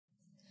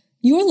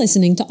You're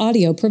listening to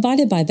audio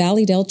provided by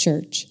Valleydale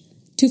Church.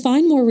 To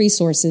find more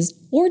resources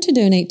or to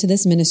donate to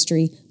this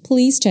ministry,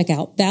 please check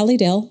out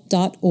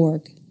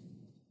valleydale.org.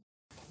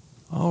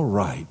 All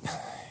right.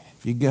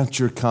 If you got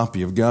your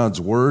copy of God's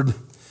Word,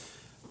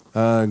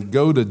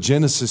 go to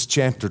Genesis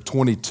chapter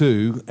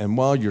 22, and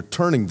while you're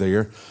turning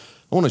there,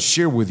 I want to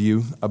share with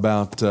you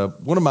about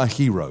one of my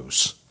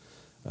heroes.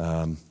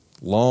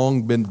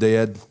 Long been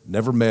dead,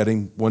 never met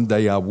him. One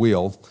day I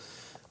will.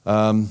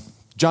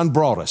 John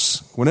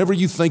Broadus. Whenever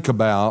you think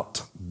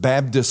about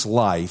Baptist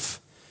life,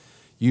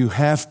 you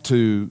have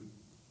to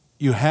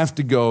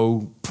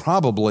go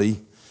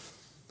probably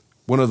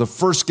one of the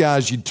first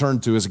guys you'd turn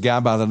to is a guy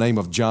by the name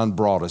of John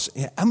Broadus.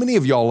 How many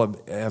of y'all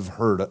have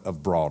heard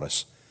of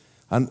Broadus?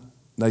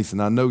 Nathan,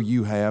 I know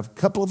you have. A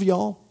couple of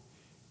y'all,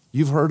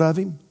 you've heard of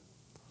him?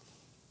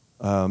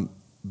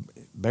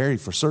 Barry,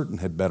 for certain,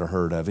 had better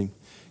heard of him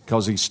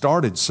because he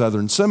started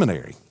Southern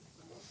Seminary.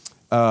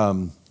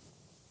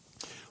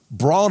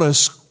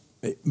 Broadus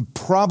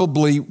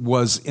probably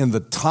was in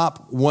the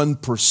top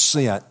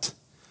 1%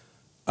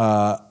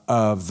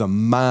 of the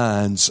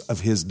minds of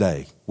his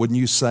day, wouldn't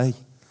you say?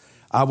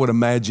 I would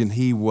imagine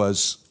he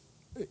was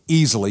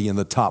easily in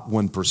the top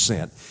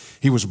 1%.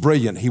 He was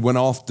brilliant. He went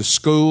off to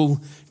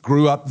school,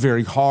 grew up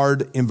very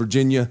hard in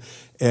Virginia,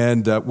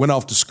 and went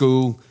off to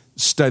school,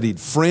 studied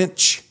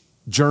French,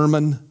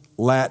 German,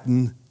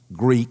 Latin,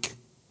 Greek,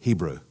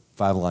 Hebrew,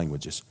 5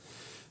 languages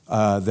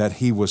that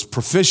he was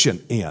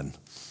proficient in.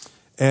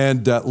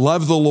 And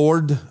loved the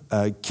Lord,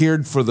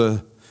 cared for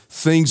the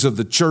things of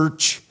the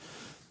church.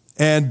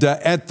 And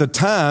at the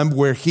time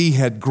where he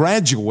had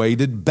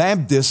graduated,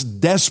 Baptists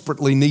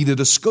desperately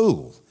needed a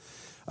school.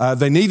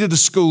 They needed a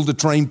school to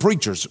train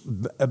preachers.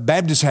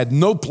 Baptists had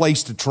no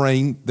place to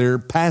train their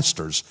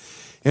pastors.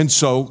 And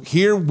so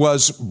here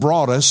was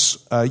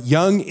Broadus,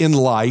 young in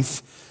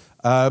life,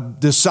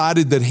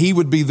 decided that he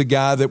would be the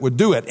guy that would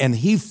do it. And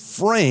he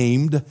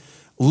framed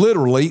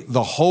literally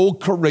the whole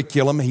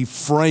curriculum. He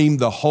framed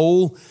the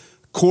whole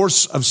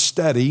course of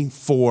study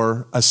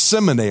for a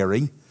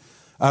seminary,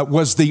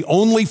 was the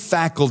only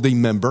faculty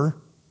member,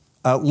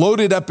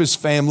 loaded up his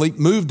family,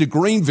 moved to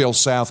Greenville,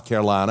 South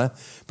Carolina,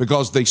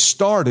 because they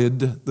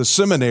started the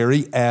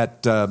seminary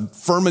at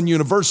Furman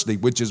University,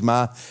 which is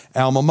my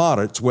alma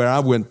mater. It's where I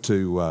went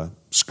to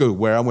school,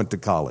 where I went to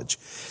college.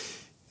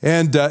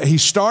 And he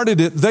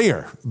started it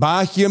there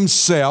by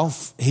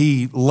himself.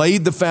 He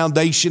laid the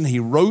foundation. He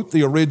wrote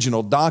the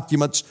original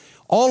documents,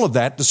 all of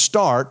that to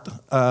start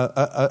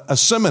a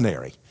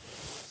seminary.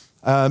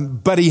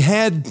 But he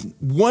had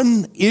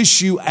one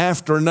issue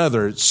after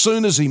another. As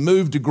soon as he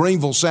moved to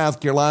Greenville,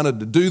 South Carolina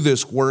to do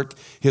this work,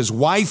 his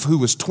wife, who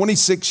was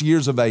 26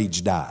 years of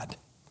age, died.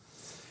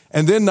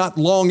 And then not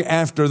long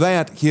after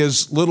that,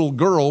 his little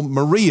girl,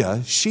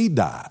 Maria, she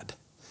died.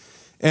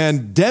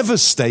 And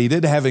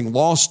devastated, having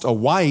lost a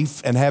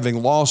wife and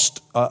having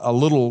lost a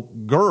little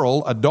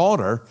girl, a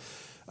daughter,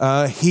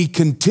 he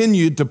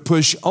continued to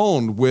push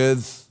on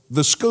with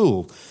the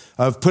school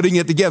of putting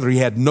it together. He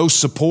had no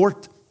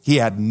support. He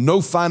had no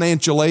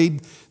financial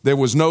aid. There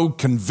was no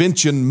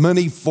convention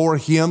money for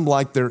him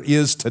like there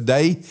is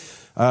today.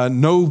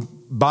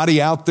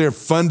 Nobody out there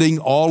funding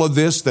all of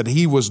this that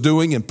he was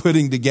doing and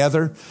putting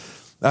together.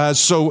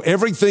 So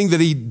everything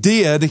that he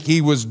did, he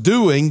was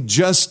doing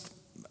just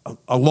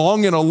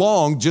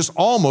along, just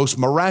almost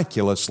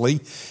miraculously.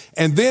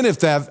 And then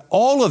if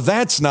all of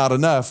that's not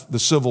enough, the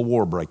Civil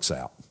War breaks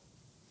out.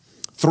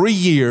 3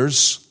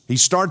 years, he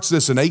starts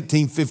this in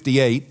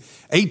 1858,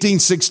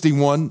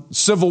 1861,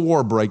 Civil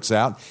War breaks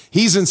out.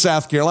 He's in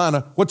South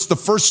Carolina. What's the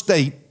first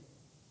state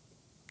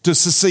to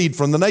secede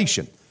from the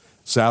nation?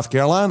 South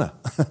Carolina.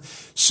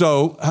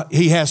 So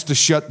he has to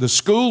shut the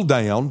school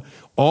down.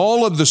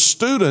 All of the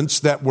students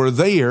that were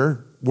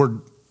there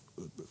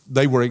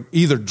they were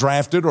either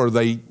drafted or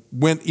they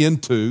went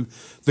into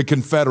the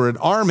Confederate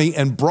Army,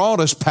 and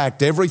Broadus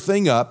packed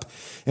everything up,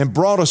 and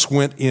Broadus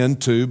went in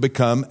to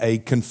become a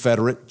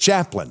Confederate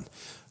chaplain.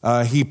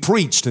 He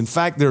preached. In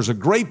fact, there's a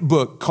great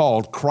book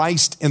called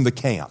Christ in the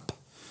Camp.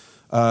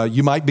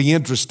 You might be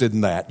interested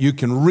in that. You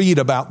can read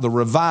about the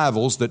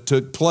revivals that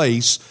took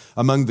place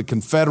among the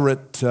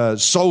Confederate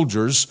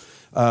soldiers.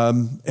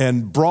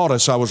 And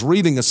Broadus,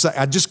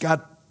 I just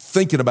got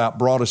thinking about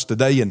Broadus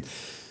today, and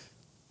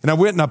I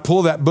went and I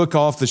pulled that book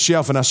off the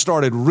shelf and I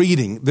started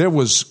reading. There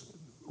was,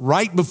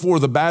 right before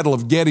the Battle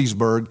of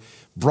Gettysburg,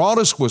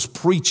 Broadus was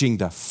preaching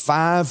to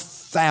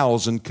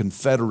 5,000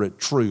 Confederate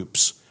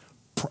troops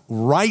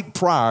right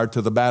prior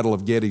to the Battle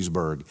of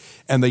Gettysburg.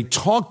 And they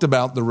talked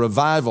about the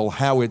revival,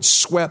 how it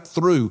swept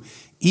through.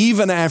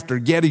 Even after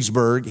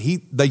Gettysburg,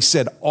 they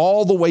said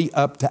all the way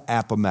up to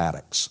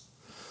Appomattox.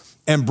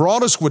 And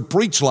Broadus would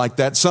preach like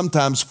that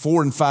sometimes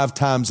 4 and 5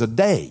 times a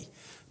day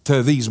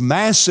to these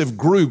massive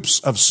groups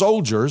of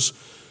soldiers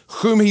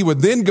whom he would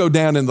then go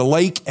down in the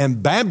lake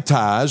and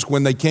baptize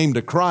when they came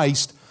to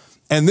Christ.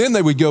 And then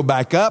they would go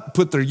back up,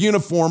 put their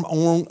uniform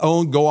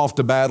on, go off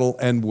to battle,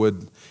 and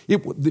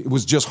it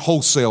was just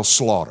wholesale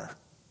slaughter.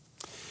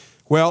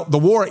 Well, the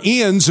war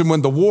ends, and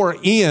when the war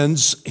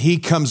ends, he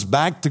comes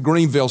back to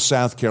Greenville,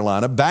 South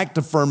Carolina, back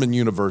to Furman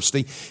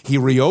University. He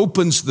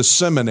reopens the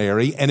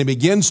seminary, and he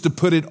begins to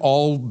put it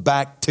all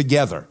back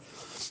together.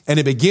 And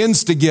it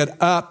begins to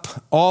get up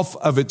off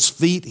of its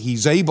feet.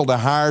 He's able to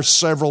hire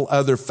several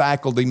other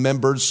faculty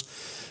members,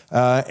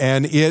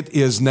 and it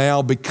is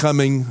now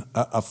becoming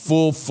a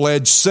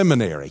full-fledged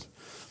seminary.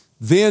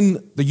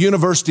 Then the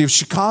University of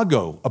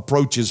Chicago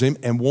approaches him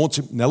and wants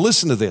him. Now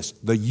listen to this.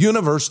 The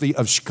University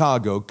of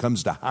Chicago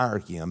comes to hire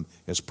him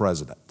as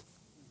president.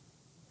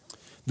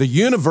 The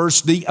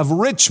University of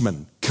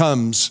Richmond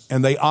comes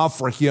and they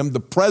offer him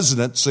the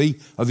presidency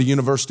of the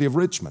University of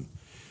Richmond.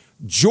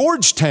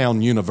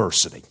 Georgetown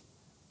University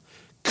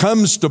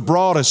comes to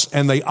Broadus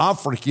and they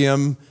offer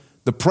him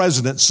the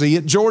presidency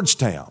at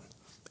Georgetown.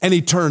 And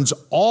he turns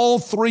all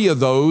three of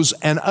those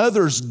and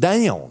others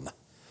down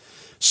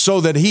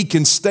so that he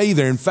can stay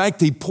there. In fact,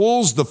 he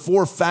pulls the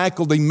four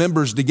faculty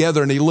members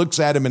together and he looks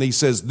at him and he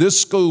says, "This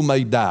school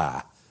may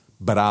die,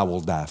 but I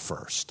will die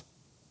first."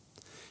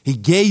 He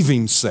gave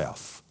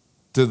himself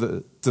to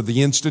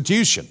the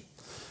institution,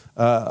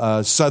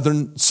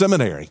 Southern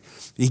Seminary.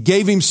 He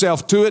gave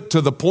himself to it to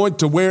the point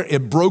to where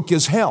it broke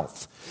his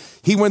health.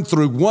 He went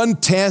through one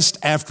test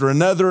after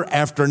another,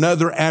 after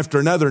another, after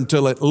another,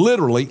 until it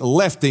literally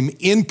left him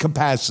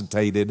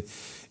incapacitated.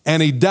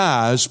 And he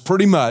dies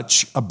pretty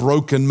much a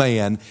broken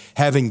man,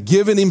 having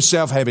given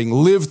himself, having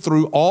lived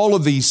through all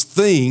of these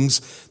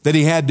things that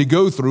he had to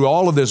go through,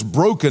 all of this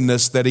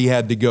brokenness that he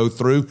had to go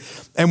through.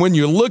 And when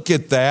you look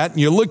at that and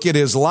you look at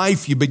his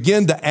life, you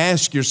begin to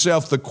ask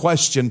yourself the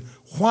question,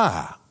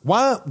 why?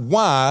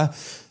 Why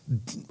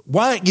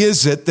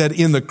is it that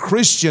in the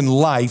Christian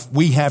life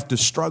we have to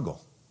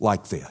struggle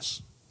like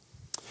this?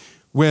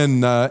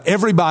 When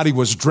everybody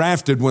was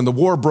drafted, when the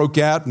war broke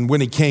out, and when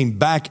he came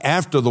back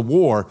after the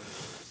war,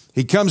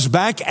 he comes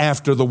back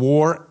after the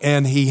war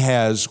and he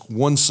has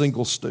one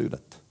single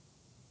student.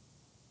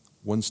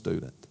 One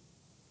student.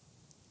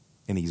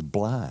 And he's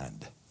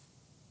blind.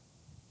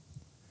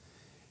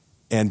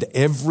 And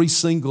every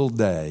single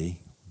day,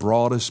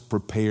 Broadus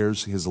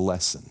prepares his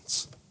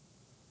lessons.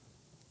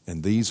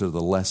 And these are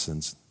the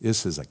lessons.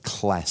 This is a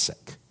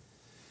classic.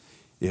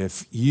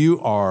 If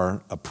you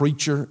are a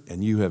preacher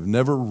and you have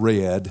never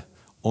read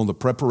On the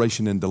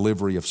Preparation and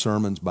Delivery of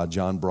Sermons by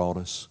John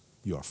Broadus,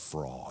 you're a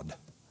fraud.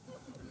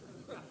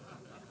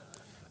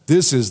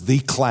 This is the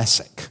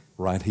classic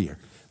right here.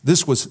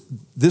 This was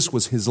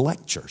his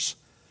lectures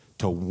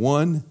to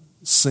one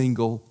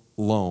single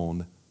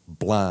lone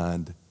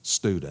blind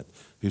student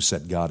who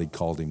said God had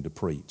called him to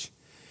preach.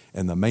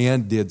 And the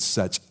man did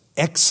such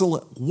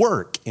excellent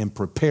work in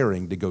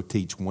preparing to go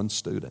teach one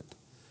student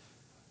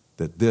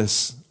that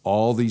this,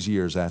 all these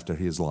years after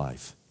his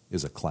life,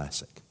 is a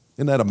classic.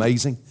 Isn't that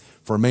amazing?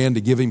 For a man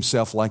to give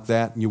himself like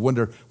that, and you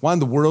wonder, why in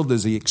the world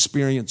does he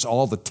experience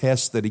all the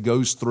tests that he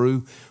goes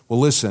through? Well,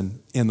 listen,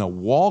 in the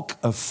walk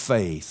of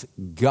faith,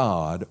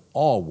 God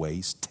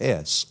always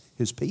tests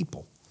his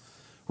people,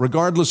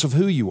 regardless of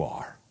who you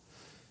are.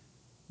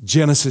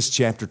 Genesis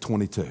chapter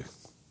 22.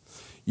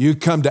 You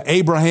come to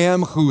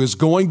Abraham, who is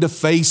going to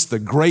face the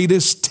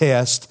greatest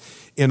test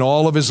in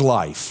all of his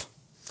life.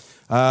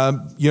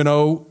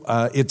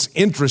 It's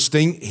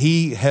interesting.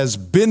 He has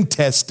been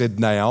tested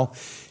now.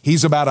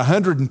 He's about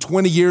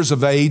 120 years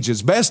of age.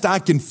 As best I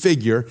can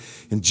figure,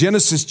 in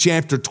Genesis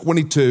chapter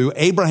 22,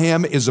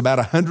 Abraham is about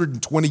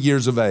 120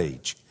 years of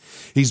age.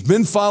 He's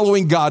been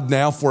following God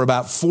now for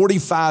about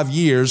 45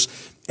 years,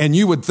 and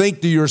you would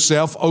think to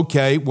yourself,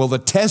 okay, well, the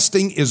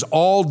testing is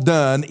all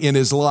done in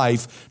his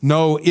life.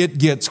 No, it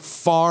gets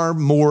far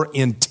more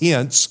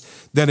intense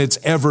than it's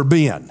ever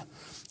been.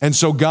 And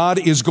so God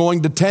is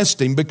going to test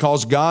him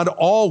because God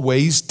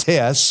always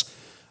tests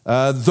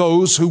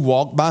those who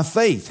walk by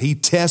faith. He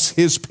tests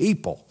his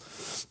people.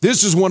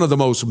 This is one of the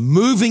most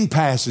moving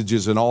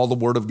passages in all the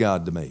Word of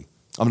God to me.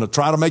 I'm going to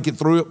try to make it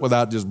through it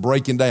without just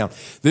breaking down.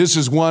 This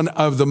is one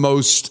of the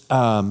most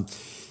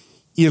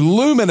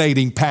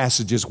illuminating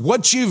passages.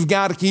 What you've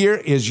got here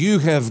is you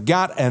have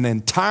got an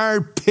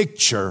entire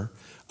picture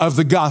of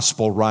the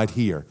gospel right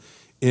here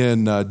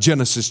in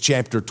Genesis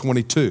chapter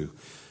 22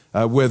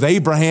 with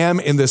Abraham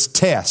in this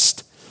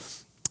test.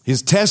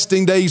 His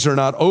testing days are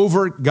not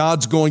over.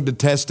 God's going to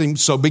test him.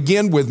 So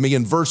begin with me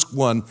in verse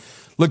 1.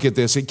 Look at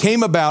this. It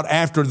came about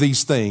after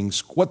these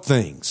things. What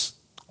things?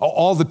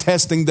 All the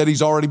testing that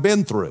he's already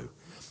been through.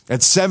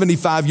 At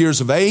 75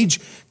 years of age,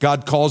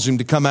 God calls him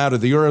to come out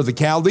of the Ur of the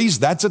Chaldees.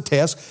 That's a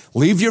test.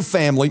 Leave your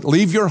family,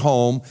 leave your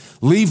home,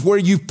 leave where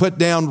you've put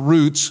down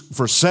roots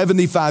for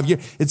 75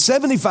 years. At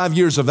 75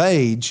 years of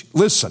age,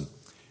 listen,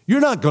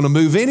 you're not going to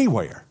move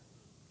anywhere.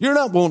 You're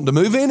not wanting to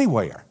move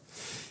anywhere.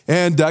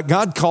 And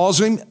God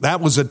calls him. That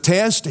was a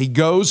test. He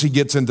goes. He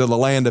gets into the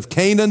land of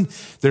Canaan.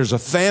 There's a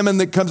famine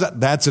that comes out.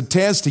 That's a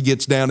test. He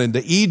gets down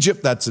into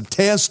Egypt. That's a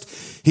test.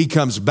 He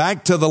comes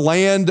back to the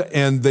land,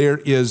 and there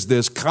is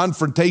this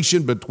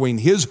confrontation between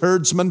his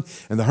herdsmen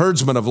and the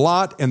herdsmen of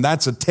Lot, and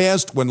that's a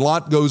test when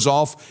Lot goes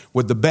off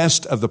with the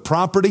best of the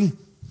property.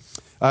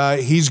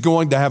 He's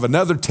going to have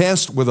another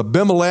test with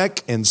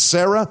Abimelech and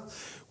Sarah,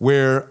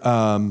 where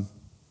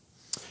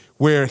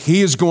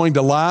he is going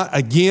to lie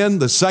again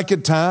the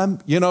second time.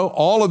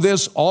 All of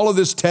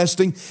this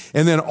testing,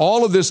 and then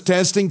all of this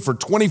testing for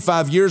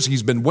 25 years.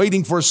 He's been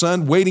waiting for a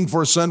son, waiting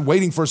for a son,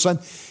 waiting for a son.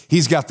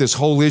 He's got this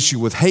whole issue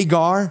with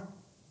Hagar.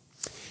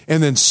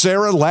 And then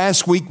Sarah,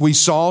 last week we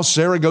saw,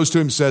 Sarah goes to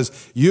him and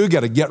says, you got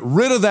to get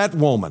rid of that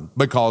woman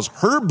because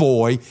her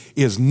boy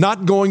is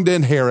not going to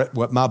inherit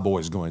what my boy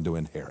is going to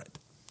inherit.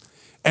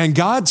 And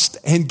God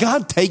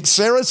takes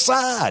Sarah's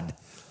side.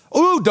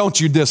 Ooh, don't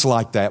you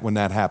dislike that when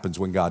that happens,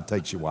 when God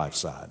takes your wife's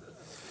side?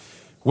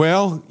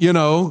 Well,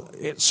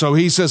 so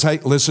he says, hey,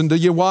 listen to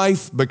your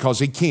wife, because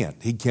he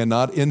can't. He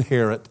cannot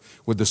inherit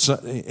with the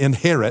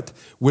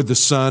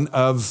son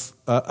of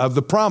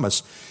the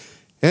promise.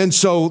 And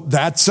so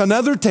that's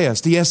another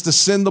test. He has to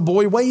send the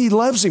boy away. He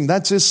loves him.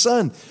 That's his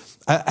son.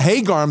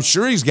 Hagar, I'm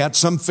sure he's got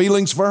some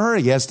feelings for her.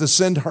 He has to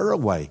send her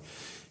away.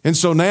 And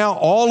so now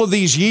all of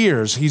these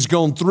years he's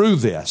gone through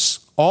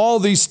this, all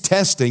these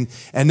testing,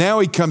 and now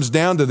he comes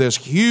down to this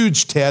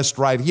huge test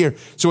right here.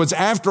 So it's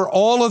after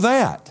all of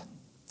that.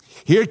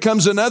 Here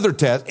comes another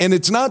test, and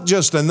it's not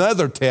just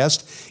another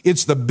test,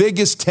 it's the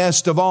biggest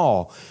test of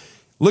all.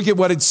 Look at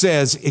what it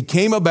says. It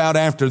came about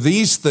after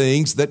these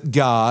things that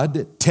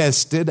God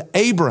tested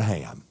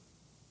Abraham.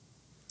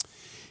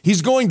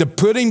 He's going to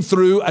put him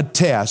through a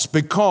test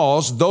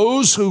because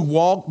those who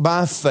walk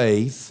by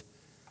faith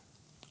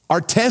are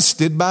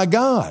tested by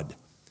God.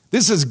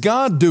 This is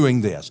God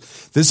doing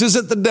this. This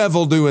isn't the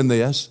devil doing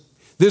this.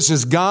 This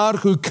is God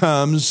who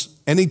comes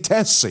and he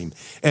tests him.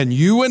 And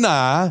you and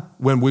I,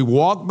 when we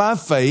walk by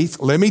faith,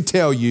 let me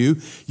tell you,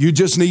 you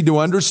just need to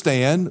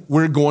understand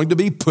we're going to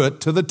be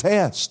put to the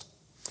test.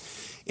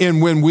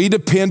 And when we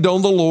depend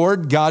on the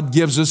Lord, God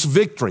gives us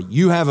victory.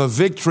 You have a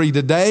victory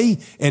today,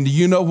 and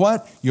you know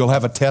what? You'll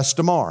have a test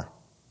tomorrow.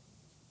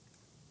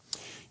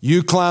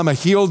 You climb a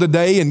hill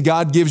today, and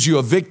God gives you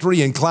a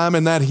victory in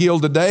climbing that hill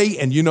today,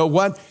 and you know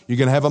what? You're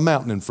going to have a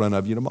mountain in front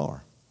of you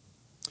tomorrow.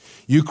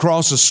 You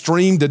cross a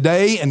stream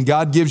today, and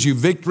God gives you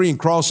victory in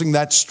crossing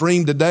that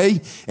stream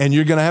today, and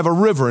you're going to have a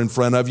river in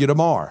front of you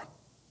tomorrow.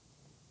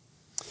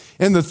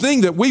 And the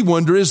thing that we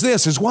wonder is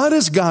this, is why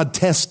does God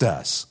test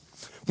us?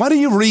 Why do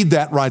you read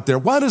that right there?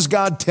 Why does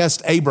God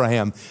test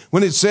Abraham?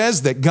 When it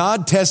says that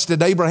God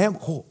tested Abraham,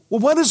 well,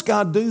 why does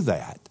God do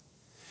that?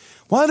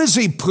 Why does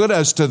he put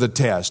us to the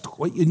test?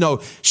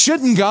 Well,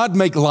 shouldn't God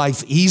make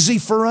life easy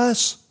for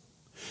us?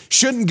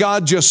 Shouldn't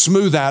God just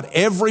smooth out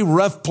every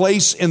rough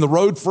place in the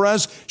road for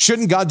us?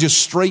 Shouldn't God just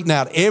straighten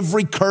out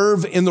every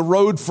curve in the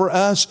road for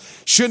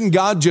us? Shouldn't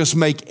God just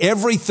make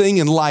everything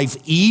in life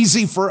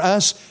easy for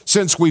us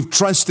since we've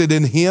trusted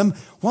in him?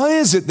 Why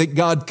is it that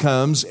God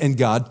comes and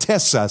God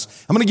tests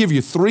us? I'm going to give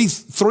you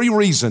three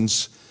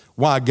reasons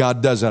why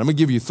God does that. I'm going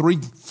to give you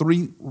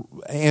three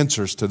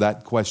answers to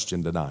that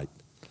question tonight.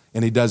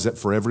 And he does it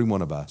for every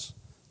one of us.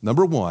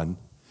 Number one,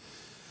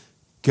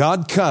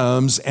 God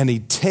comes and he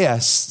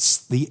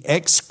tests the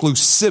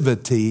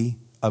exclusivity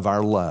of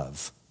our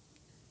love.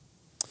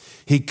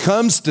 He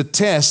comes to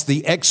test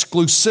the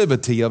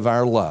exclusivity of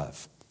our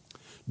love.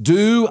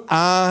 Do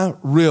I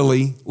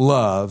really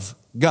love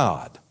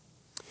God?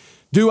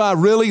 Do I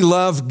really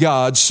love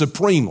God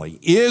supremely?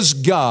 Is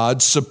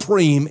God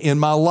supreme in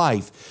my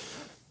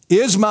life?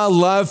 Is my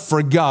love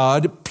for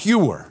God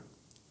pure?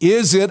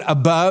 Is it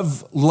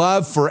above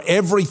love for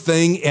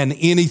everything and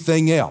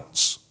anything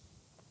else?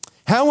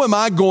 How am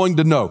I going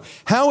to know?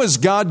 How is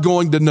God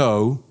going to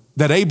know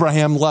that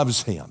Abraham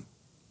loves him?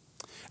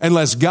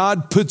 Unless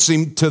God puts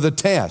him to the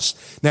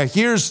test. Now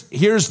here's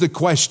the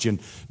question.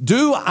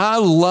 Do I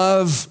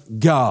love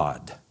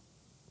God?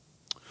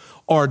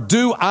 Or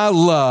do I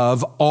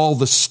love all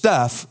the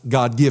stuff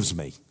God gives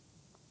me?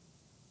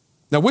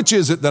 Now which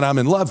is it that I'm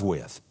in love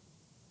with?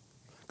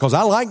 Because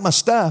I like my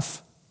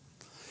stuff.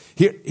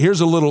 Here's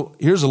a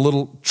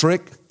little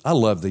trick. I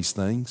love these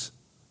things.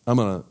 I'm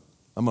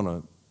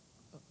gonna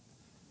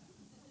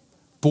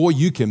boy,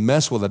 you can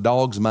mess with a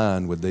dog's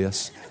mind with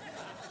this.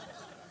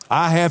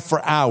 I have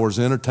for hours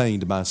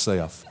entertained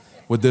myself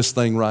with this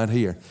thing right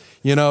here.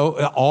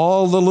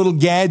 All the little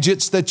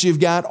gadgets that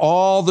you've got,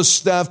 all the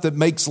stuff that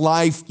makes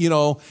life,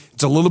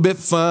 it's a little bit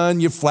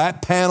fun. Your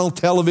flat panel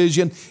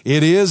television,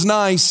 it is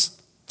nice.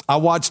 I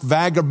watched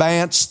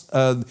Vagabonds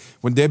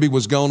when Debbie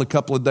was gone a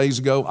couple of days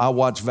ago. I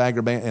watched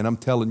Vagabonds, and I'm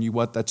telling you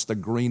what, that's the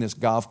greenest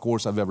golf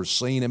course I've ever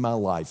seen in my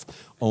life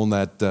on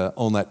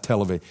that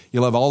television.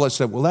 You'll have all that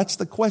stuff. Well, that's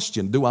the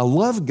question. Do I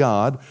love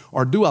God,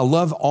 or do I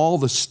love all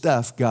the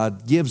stuff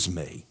God gives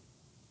me?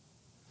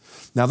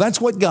 Now, that's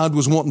what God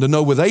was wanting to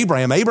know with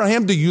Abraham.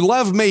 Abraham, do you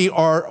love me,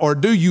 or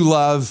do you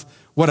love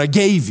what I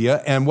gave you?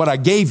 And what I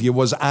gave you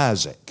was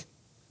Isaac.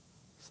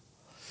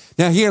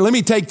 Now here, let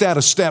me take that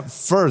a step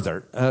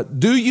further.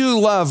 Do you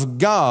love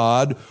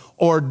God,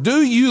 or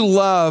do you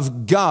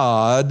love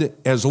God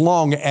as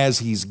long as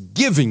he's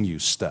giving you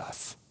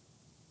stuff?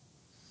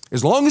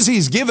 As long as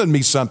he's given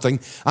me something,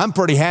 I'm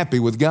pretty happy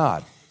with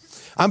God.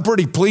 I'm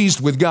pretty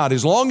pleased with God.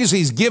 As long as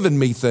He's given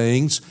me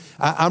things,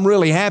 I'm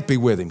really happy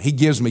with Him. He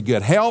gives me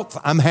good health.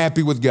 I'm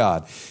happy with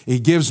God. He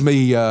gives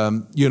me,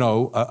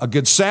 a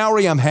good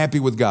salary. I'm happy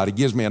with God. He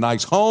gives me a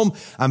nice home.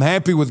 I'm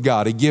happy with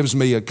God. He gives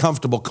me a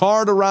comfortable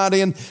car to ride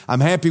in. I'm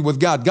happy with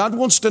God. God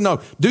wants to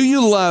know, do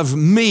you love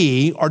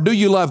me, or do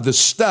you love the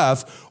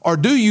stuff, or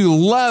do you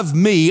love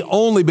me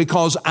only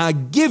because I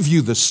give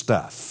you the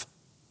stuff?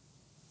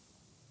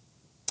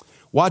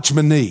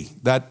 Watchman Nee,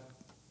 that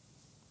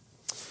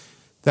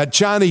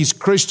Chinese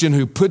Christian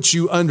who puts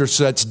you under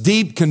such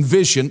deep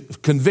conviction,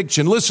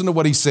 listen to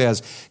what he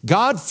says.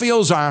 God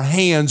fills our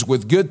hands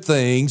with good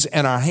things,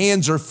 and our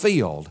hands are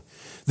filled.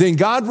 Then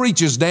God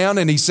reaches down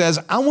and He says,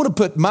 I want to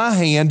put my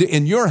hand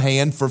in your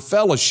hand for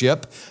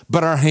fellowship,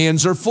 but our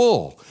hands are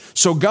full.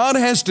 So God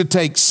has to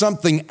take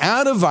something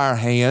out of our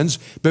hands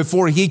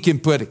before He can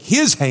put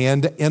His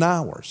hand in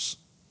ours.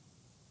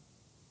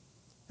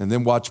 And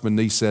then Watchman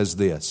Nee says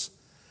this,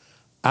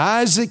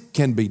 Isaac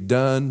can be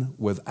done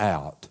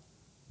without,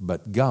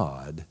 but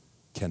God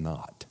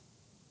cannot.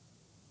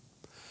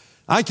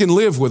 I can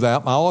live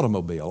without my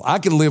automobile. I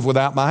can live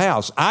without my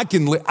house. I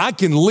can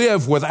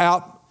live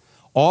without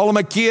all of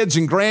my kids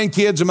and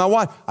grandkids and my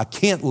wife. I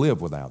can't live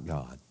without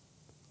God.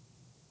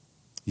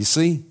 You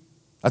see?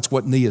 That's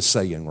what Nee is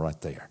saying right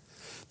there.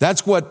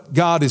 That's what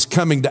God is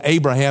coming to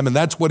Abraham, and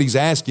that's what He's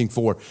asking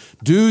for.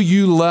 Do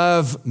you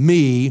love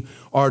me,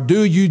 or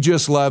do you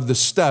just love the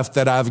stuff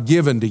that I've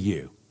given to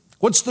you?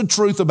 What's the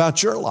truth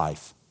about your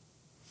life?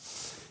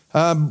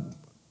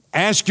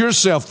 Ask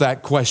yourself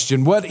that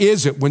question. What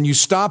is it when you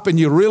stop and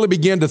you really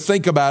begin to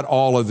think about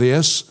all of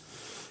this?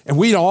 And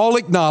we all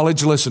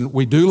acknowledge, listen,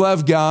 we do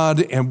love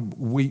God, and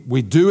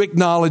we do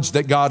acknowledge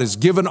that God has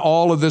given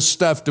all of this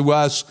stuff to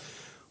us.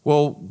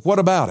 Well, what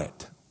about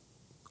it?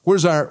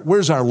 Where's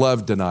our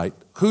love tonight?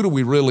 Who do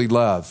we really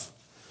love?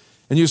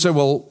 And you say,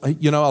 well, I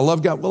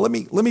love God. Well, let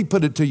me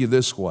put it to you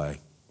this way.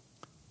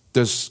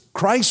 Does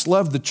Christ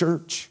love the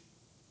church?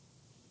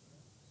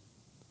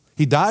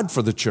 He died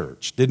for the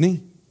church, didn't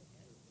He?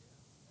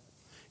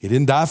 He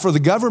didn't die for the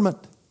government.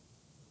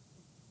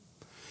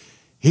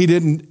 He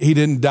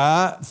didn't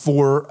die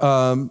for,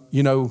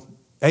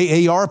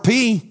 AARP.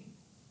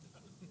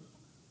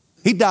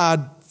 He died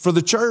for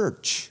the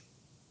church.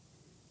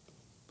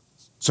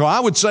 So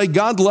I would say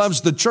God loves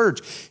the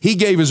church. He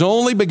gave His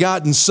only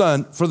begotten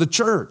Son for the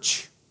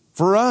church,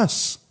 for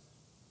us.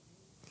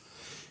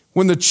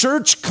 When the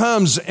church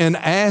comes and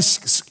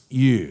asks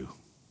you,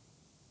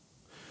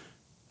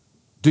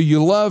 do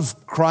you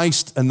love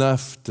Christ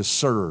enough to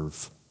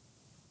serve?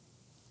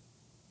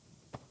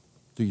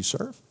 Do you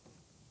serve?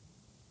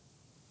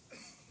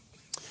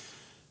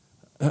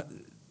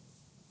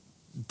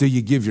 Do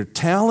you give your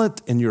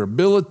talent and your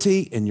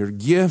ability and your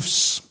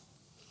gifts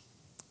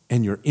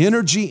and your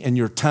energy and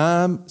your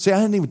time? See, I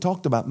hadn't even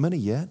talked about money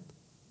yet.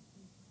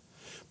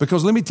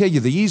 Because let me tell you,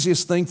 the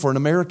easiest thing for an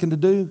American to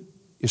do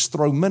is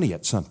throw money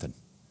at something.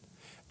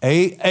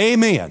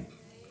 Amen.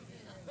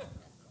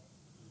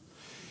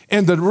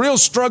 And the real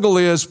struggle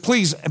is,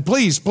 please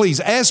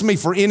ask me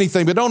for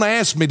anything, but don't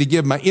ask me to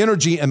give my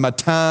energy and my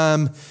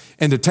time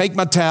and to take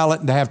my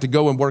talent and to have to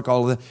go and work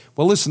all of that.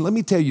 Well, listen, let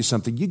me tell you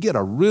something.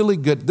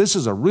 This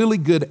is a really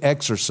good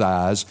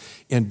exercise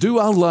in, do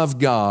I love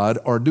God,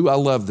 or do I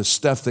love the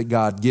stuff that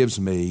God gives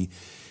me?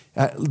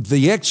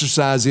 The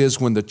exercise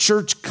is when the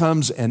church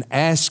comes and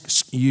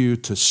asks you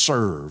to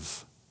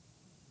serve,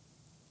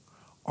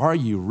 are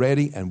you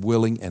ready and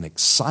willing and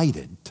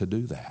excited to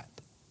do that?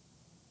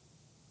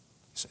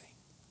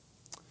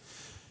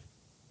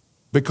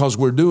 Because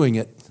we're doing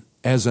it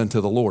as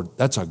unto the Lord.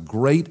 That's a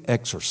great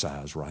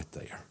exercise right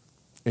there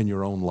in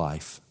your own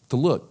life, to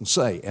look and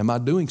say, am I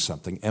doing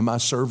something? Am I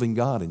serving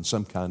God in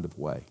some kind of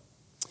way?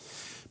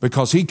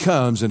 Because He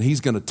comes and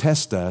He's going to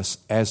test us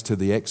as to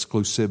the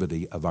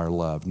exclusivity of our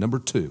love. Number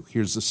 2,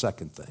 here's the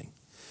second thing.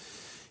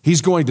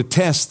 He's going to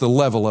test the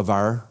level of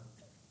our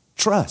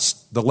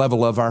trust, the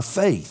level of our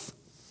faith.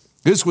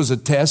 This was a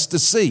test to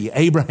see,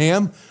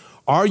 Abraham,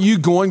 are you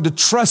going to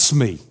trust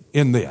me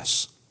in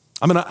this?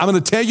 I'm going to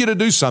tell you to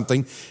do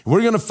something.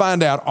 We're going to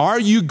find out, are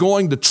you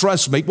going to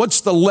trust me? What's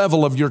the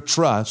level of your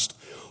trust?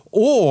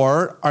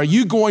 Or are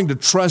you going to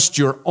trust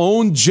your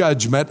own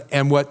judgment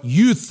and what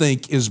you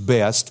think is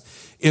best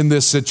in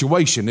this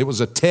situation? It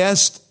was a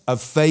test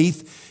of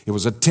faith. It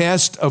was a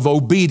test of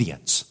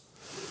obedience.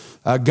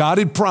 God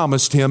had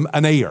promised him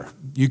an heir.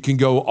 You can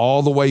go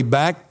all the way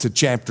back to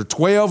chapter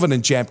 12, and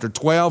in chapter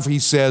 12 He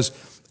says,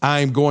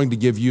 I am going to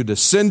give you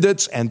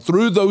descendants, and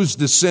through those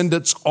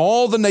descendants,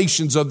 all the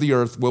nations of the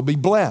earth will be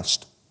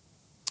blessed.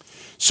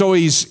 So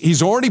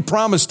he's already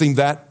promised him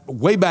that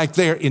way back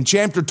there. In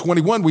chapter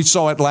 21, we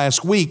saw it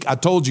last week. I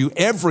told you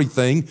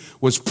everything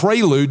was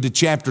prelude to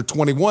chapter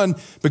 21,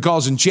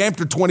 because in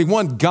chapter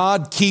 21,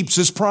 God keeps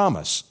His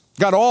promise.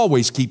 God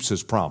always keeps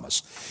His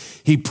promise.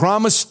 He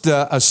promised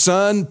a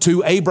son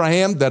to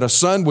Abraham, that a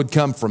son would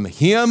come from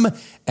him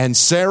and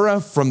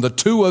Sarah, from the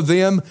two of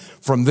them,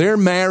 from their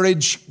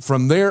marriage,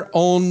 from their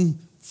own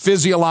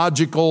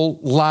physiological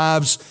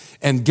lives,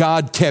 and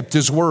God kept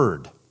His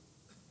word.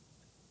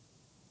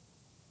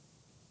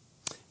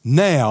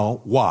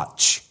 Now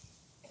watch.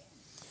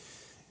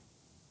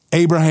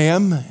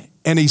 Abraham,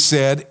 and he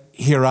said,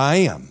 here I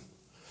am.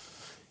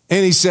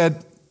 And he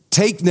said,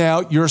 take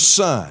now your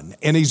son.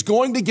 And he's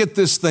going to get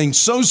this thing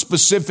so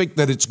specific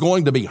that it's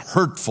going to be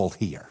hurtful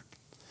here.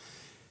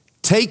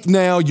 Take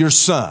now your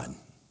son,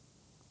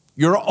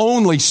 your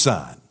only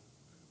son,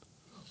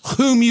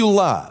 whom you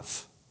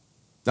love.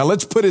 Now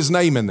let's put his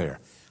name in there,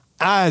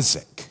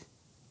 Isaac.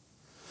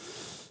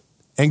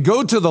 And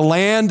go to the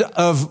land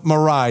of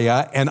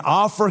Moriah and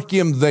offer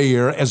him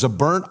there as a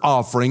burnt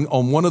offering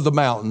on one of the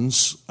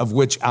mountains of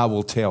which I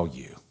will tell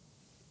you.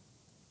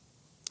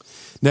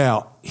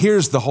 Now,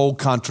 here's the whole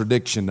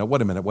contradiction. Now,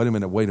 wait a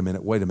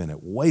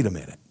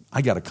minute.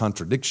 I got a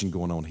contradiction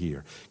going on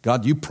here.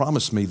 God, you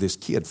promised me this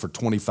kid for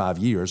 25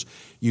 years.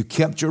 You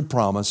kept your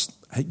promise.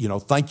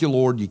 Thank you,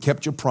 Lord. You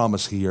kept your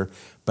promise here.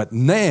 But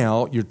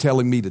now you're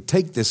telling me to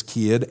take this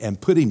kid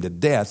and put him to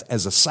death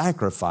as a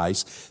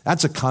sacrifice.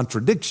 That's a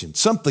contradiction.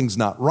 Something's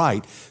not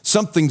right.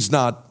 Something's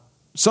not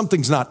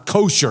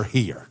kosher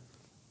here.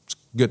 It's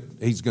good.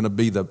 He's going to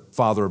be the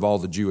father of all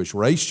the Jewish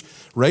race,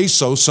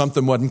 so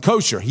something wasn't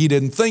kosher. He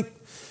didn't think,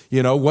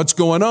 what's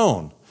going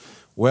on?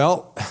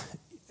 Well,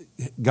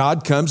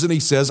 God comes and he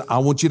says, I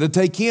want you to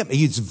take him.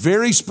 He's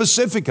very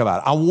specific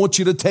about it. I want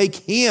you to take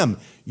him,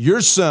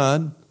 your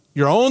son,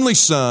 your only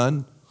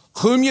son,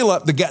 whom you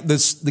love,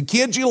 the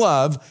kid you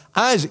love,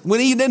 Isaac,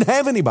 when he didn't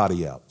have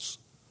anybody else.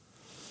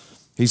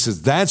 He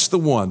says, that's the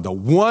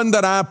one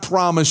that I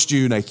promised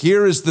you. Now,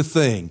 here is the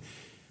thing.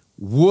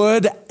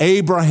 Would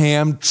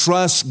Abraham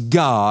trust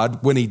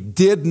God when he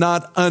did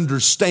not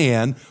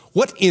understand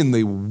what in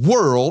the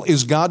world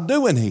is God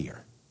doing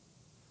here?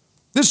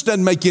 This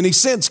doesn't make any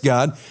sense,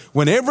 God.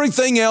 When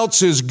everything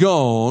else is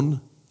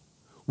gone,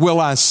 will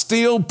I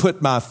still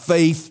put my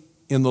faith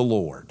in the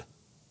Lord?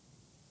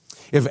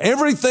 If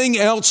everything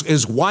else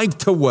is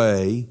wiped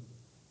away,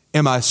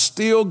 am I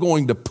still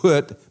going to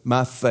put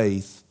my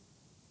faith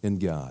in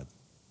God?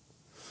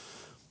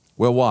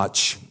 Well,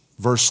 watch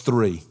verse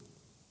 3.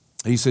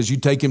 He says, you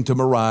take him to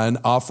Moriah and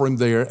offer him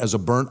there as a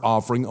burnt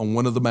offering on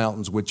one of the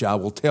mountains, which I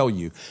will tell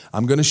you.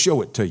 I'm going to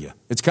show it to you.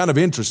 It's kind of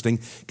interesting.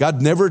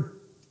 God never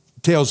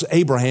tells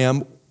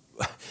Abraham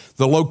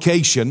the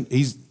location.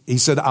 He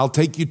said, I'll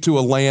take you to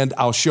a land.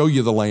 I'll show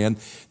you the land.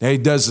 Now he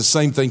does the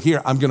same thing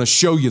here. I'm going to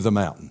show you the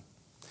mountain.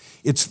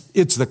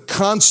 It's the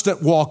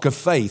constant walk of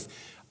faith.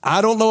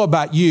 I don't know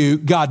about you.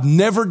 God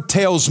never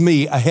tells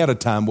me ahead of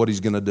time what he's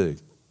going to do.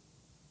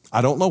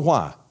 I don't know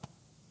why.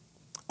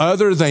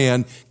 Other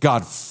than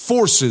God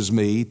forces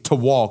me to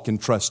walk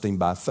and trust him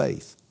by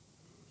faith.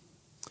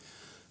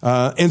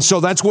 And so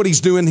that's what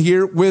he's doing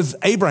here with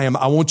Abraham.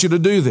 I want you to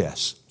do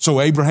this.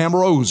 So Abraham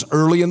rose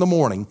early in the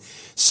morning,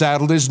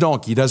 saddled his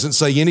donkey. He doesn't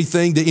say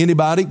anything to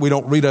anybody. We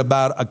don't read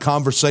about a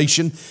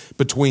conversation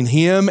between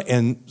him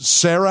and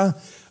Sarah.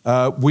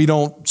 We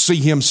don't see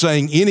him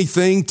saying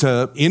anything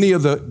to any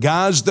of the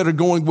guys that are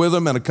going with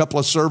him, and a couple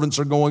of servants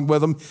are going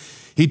with him.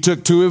 He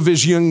took 2 of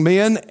his young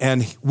men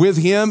and with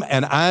him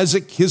and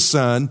Isaac, his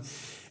son,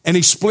 and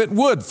he split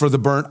wood for the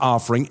burnt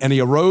offering, and he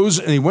arose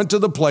and he went to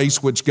the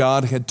place which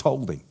God had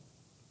told him.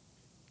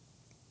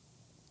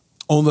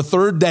 On the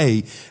 3rd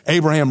day,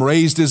 Abraham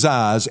raised his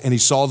eyes and he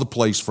saw the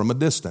place from a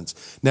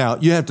distance. Now,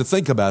 you have to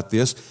think about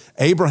this.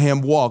 Abraham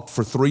walked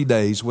for 3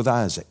 days with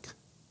Isaac.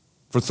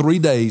 For 3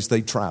 days,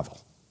 they travel.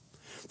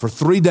 For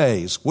 3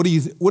 days, what do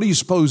you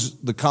suppose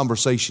the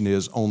conversation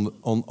is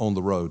on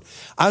the road?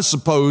 I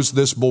suppose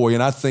this boy,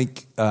 and I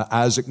think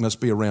Isaac must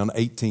be around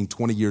 18,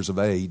 20 years of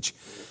age.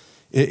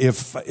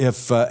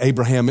 If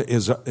Abraham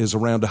is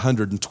around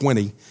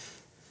 120,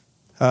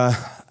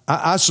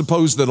 I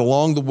suppose that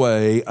along the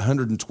way, a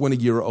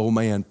 120-year-old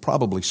man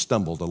probably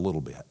stumbled a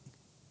little bit.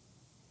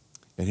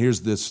 And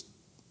here's this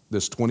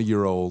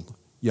 20-year-old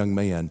young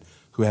man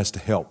who has to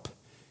help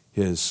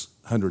his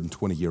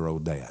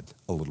 120-year-old dad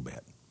a little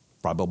bit.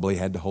 Probably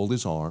had to hold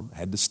his arm,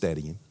 had to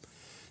steady him.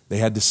 They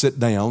had to sit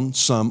down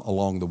some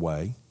along the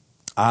way.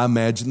 I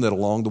imagine that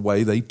along the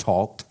way they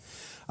talked.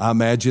 I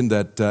imagine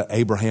that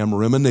Abraham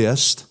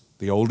reminisced.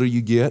 The older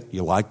you get,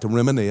 you like to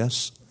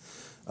reminisce.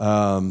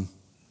 You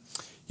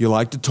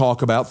like to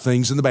talk about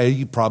things in the Bible.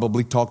 He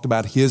probably talked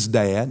about his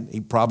dad.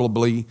 He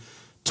probably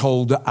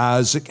told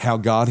Isaac how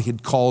God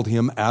had called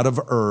him out of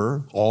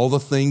Ur, all the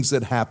things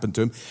that happened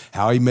to him,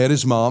 how he met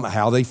his mom,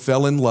 how they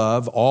fell in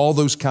love, all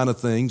those kind of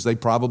things they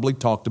probably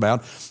talked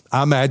about.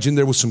 I imagine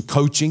there was some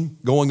coaching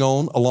going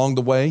on along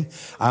the way.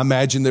 I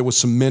imagine there was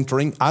some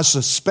mentoring. I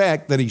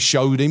suspect that he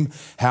showed him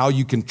how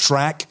you can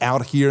track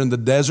out here in the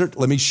desert.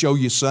 Let me show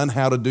you, son,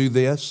 how to do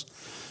this.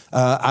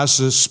 I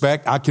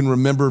suspect I can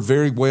remember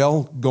very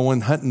well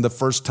going hunting the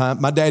first time.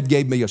 My dad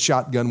gave me a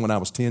shotgun when I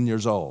was 10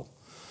 years old.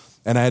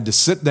 And I had to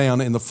sit down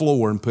in the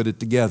floor and put it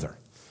together.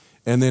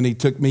 And then he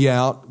took me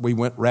out. We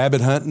went rabbit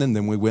hunting, and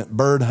then we went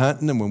bird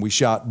hunting. And when we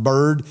shot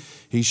bird,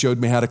 he showed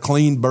me how to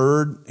clean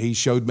bird. He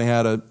showed me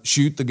how to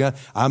shoot the gun.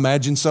 I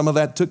imagine some of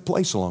that took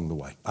place along the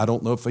way. I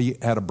don't know if he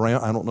had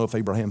I don't know if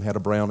Abraham had a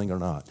Browning or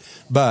not.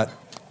 But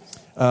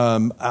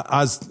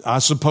I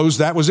suppose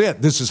that was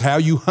it. This is how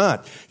you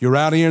hunt. You're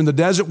out here in the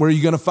desert. Where are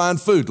you going to find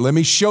food? Let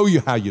me show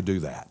you how you do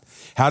that.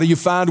 How do you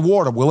find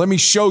water? Well, let me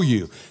show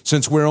you,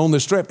 since we're on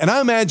this trip. And I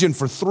imagine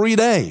for 3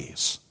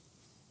 days.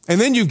 And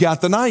then you've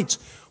got the nights.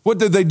 What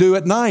did they do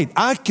at night?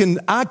 I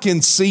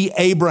can see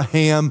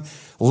Abraham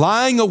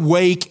lying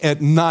awake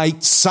at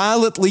night,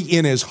 silently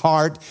in his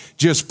heart,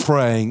 just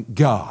praying,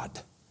 God,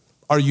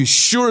 are you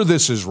sure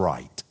this is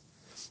right?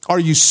 Are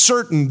you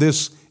certain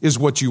this is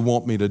what you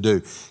want me to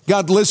do?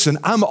 God, listen,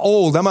 I'm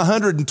old. I'm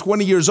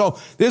 120 years old.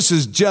 This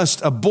is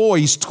just a boy.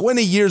 He's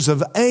 20 years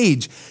of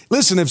age.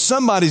 Listen, if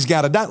somebody's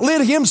got to die,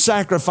 let him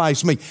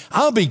sacrifice me.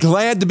 I'll be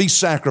glad to be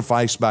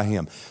sacrificed by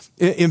him.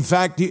 In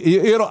fact,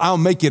 I'll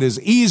make it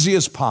as easy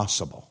as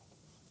possible.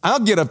 I'll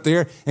get up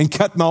there and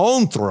cut my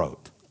own throat.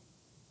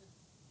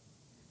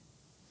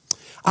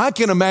 I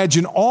can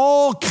imagine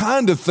all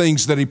kind of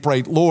things that he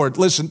prayed. Lord,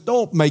 listen,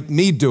 don't make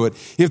me do it.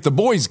 If the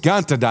boy's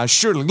got to die,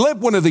 surely let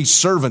one of these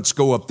servants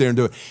go up there and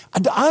do it.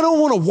 I don't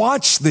want to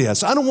watch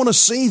this. I don't want to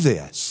see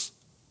this.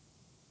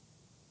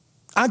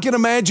 I can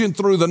imagine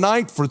through the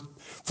night,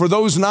 for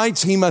those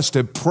nights, he must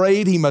have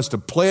prayed. He must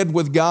have pled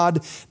with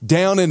God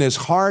down in his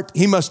heart.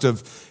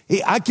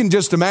 I can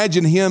just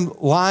imagine him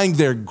lying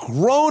there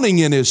groaning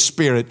in his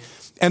spirit.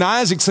 And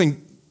Isaac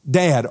saying,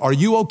 Dad, are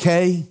you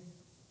okay?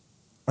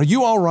 Are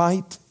you all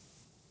right?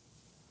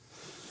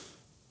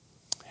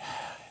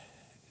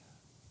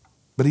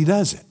 But he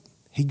doesn't.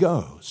 He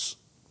goes.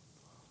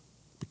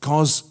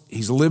 Because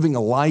he's living a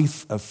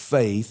life of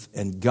faith,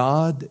 and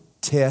God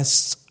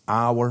tests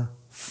our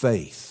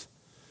faith.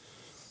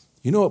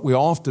 You know what we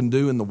often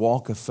do in the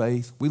walk of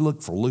faith? We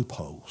look for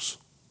loopholes.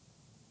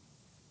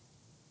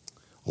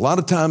 A lot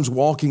of times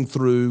walking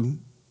through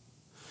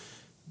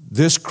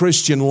this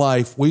Christian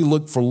life, we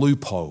look for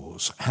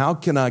loopholes. How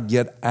can I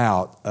get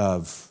out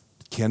of,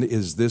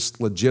 is this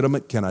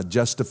legitimate? Can I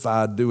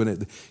justify doing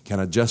it? Can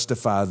I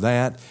justify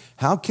that?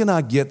 How can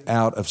I get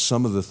out of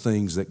some of the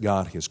things that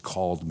God has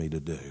called me to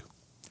do?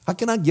 How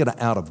can I get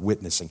out of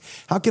witnessing?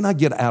 How can I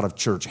get out of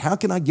church? How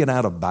can I get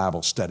out of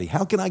Bible study?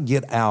 How can I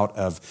get out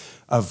of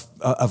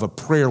a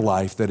prayer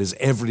life that is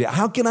every day?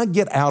 How can I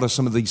get out of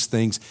some of these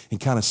things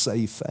and kind of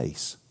save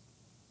face?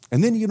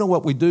 And then you know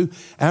what we do?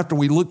 After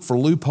we look for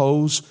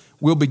loopholes,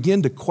 we'll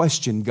begin to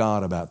question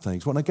God about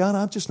things. Well, now, God,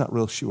 I'm just not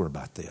real sure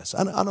about this.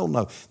 I don't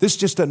know. This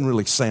just doesn't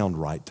really sound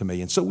right to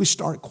me. And so we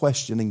start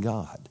questioning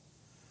God.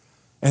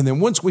 And then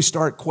once we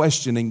start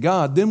questioning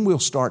God, then we'll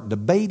start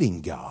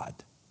debating God.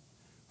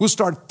 We'll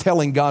start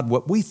telling God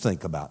what we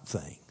think about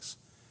things.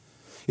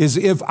 Is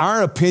if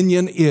our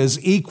opinion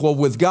is equal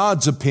with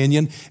God's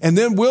opinion, and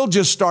then we'll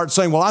just start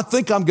saying, well, I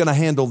think I'm going to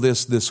handle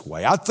this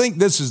way. I think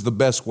this is the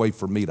best way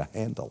for me to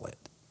handle it.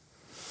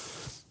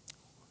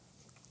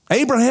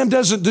 Abraham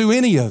doesn't do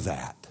any of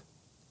that.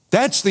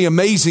 That's the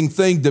amazing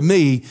thing to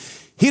me.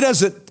 He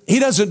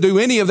doesn't do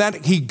any of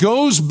that. He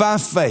goes by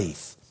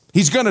faith.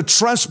 He's going to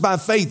trust by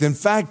faith. In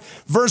fact,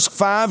 verse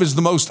 5 is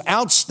the most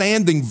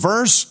outstanding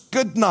verse.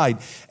 Good night.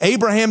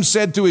 Abraham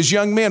said to his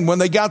young men when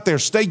they got there,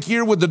 stay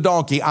here with the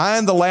donkey. I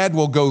and the lad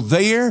will go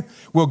there.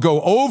 We'll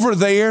go over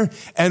there,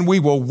 and we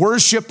will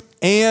worship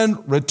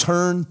and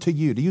return to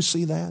you. Do you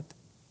see that?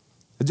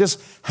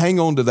 Just hang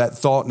on to that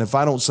thought, and if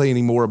I don't say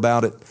any more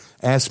about it,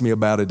 ask me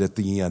about it at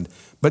the end.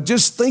 But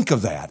just think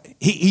of that.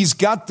 He's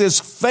got this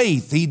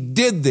faith. He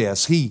did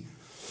this.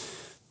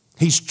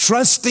 He's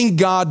trusting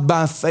God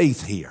by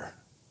faith here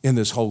in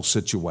this whole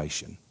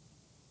situation.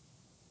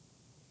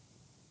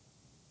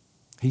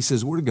 He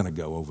says, we're going to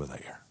go over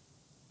there,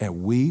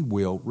 and we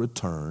will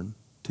return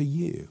to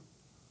you.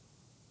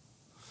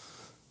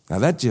 Now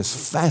that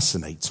just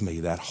fascinates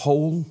me, that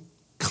whole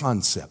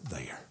concept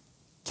there.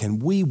 Can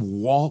we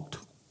walk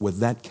with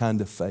that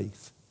kind of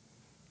faith?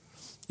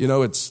 You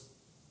know, it's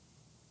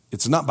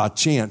not by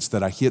chance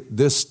that I hit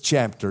this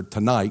chapter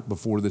tonight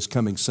before this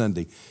coming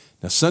Sunday.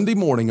 Now, Sunday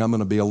morning, I'm going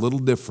to be a little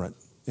different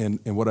in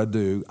what I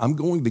do. I'm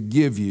going to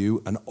give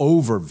you an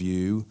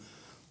overview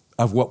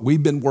of what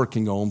we've been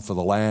working on for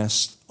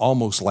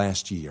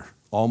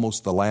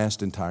almost the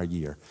last entire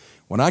year.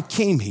 When I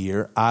came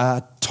here,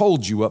 I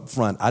told you up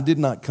front, I did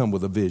not come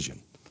with a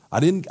vision. I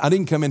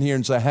didn't come in here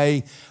and say,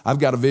 hey, I've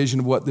got a vision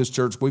of what this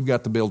church, we've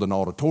got to build an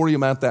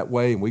auditorium out that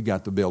way, and we've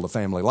got to build a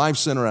family life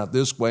center out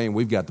this way, and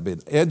we've got to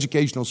build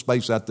educational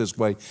space out this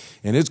way,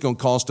 and it's going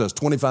to cost us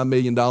 $25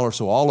 million,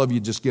 so all of you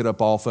just get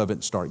up off of it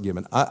and start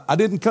giving. I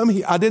didn't come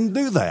here. I didn't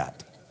do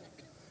that.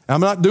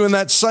 I'm not doing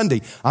that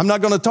Sunday. I'm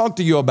not going to talk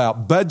to you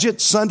about budget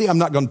Sunday. I'm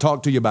not going to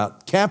talk to you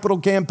about capital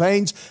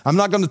campaigns. I'm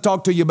not going to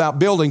talk to you about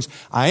buildings.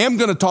 I am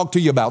going to talk to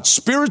you about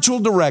spiritual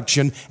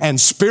direction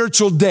and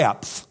spiritual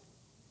depth.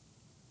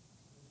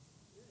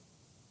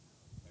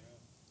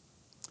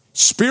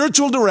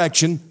 Spiritual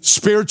direction,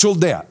 spiritual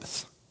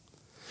depth.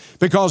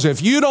 Because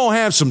if you don't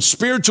have some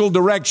spiritual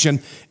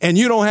direction and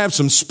you don't have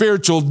some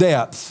spiritual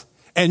depth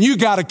and you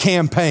got a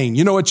campaign,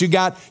 you know what you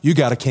got? You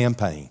got a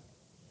campaign.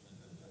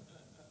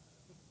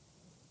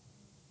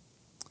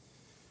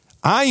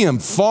 I am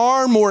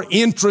far more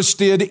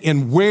interested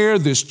in where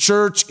this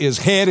church is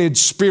headed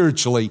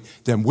spiritually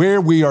than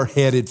where we are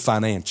headed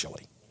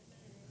financially,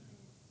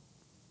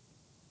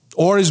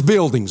 or as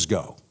buildings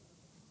go,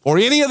 or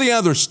any of the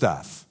other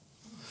stuff.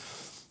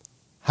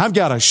 I've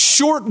got a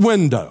short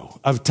window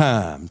of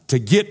time to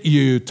get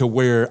you to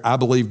where I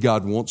believe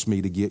God wants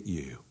me to get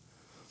you.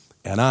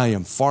 And I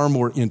am far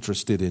more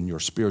interested in your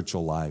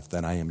spiritual life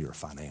than I am your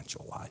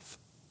financial life.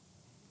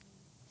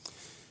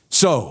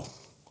 So,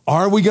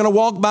 are we going to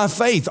walk by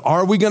faith?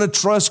 Are we going to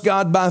trust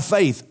God by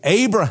faith?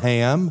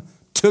 Abraham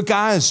took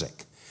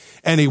Isaac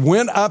and he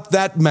went up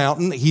that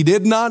mountain. He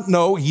did not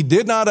know, he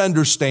did not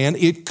understand.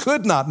 It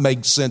could not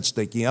make sense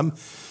to him.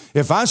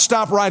 If I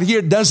stop right here,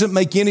 it doesn't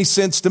make any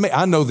sense to me.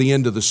 I know the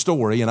end of the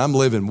story and I'm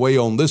living way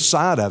on this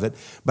side of it,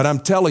 but I'm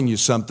telling you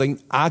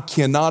something, I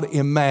cannot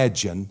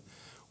imagine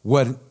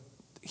what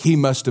he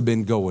must have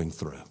been going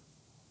through.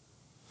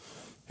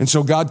 And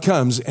so God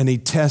comes and he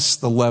tests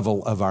the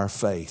level of our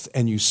faith.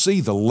 And you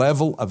see the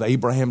level of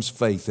Abraham's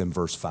faith in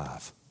verse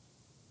 5.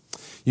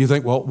 You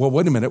think, well,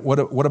 wait a minute.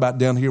 What about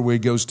down here where he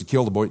goes to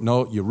kill the boy?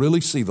 No, you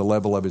really see the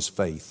level of his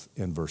faith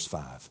in verse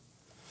 5.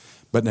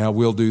 But now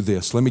we'll do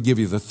this. Let me give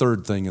you the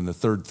third thing, and the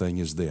third thing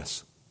is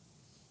this.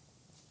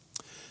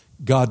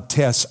 God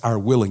tests our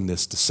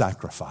willingness to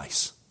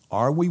sacrifice.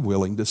 Are we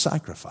willing to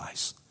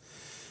sacrifice?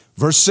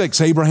 Verse 6,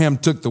 Abraham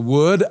took the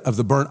wood of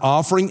the burnt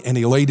offering and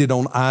he laid it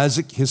on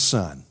Isaac, his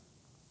son.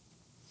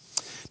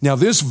 Now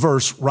this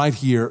verse right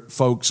here,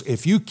 folks,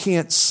 if you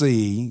can't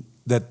see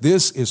that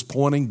this is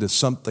pointing to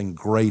something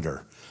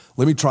greater,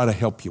 let me try to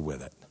help you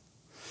with it.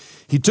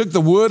 He took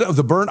the wood of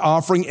the burnt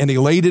offering and he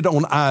laid it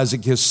on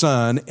Isaac, his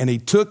son, and he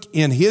took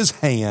in his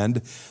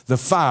hand the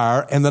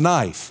fire and the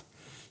knife.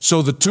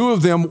 So the two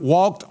of them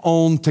walked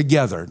on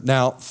together.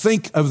 Now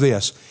think of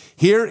this.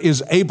 Here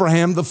is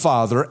Abraham the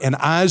father and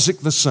Isaac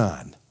the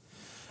son.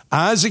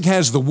 Isaac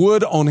has the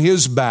wood on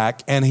his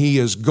back and he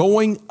is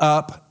going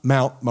up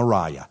Mount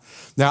Moriah.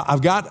 Now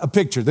I've got a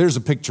picture. There's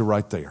a picture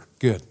right there.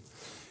 Good.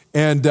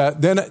 And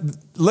then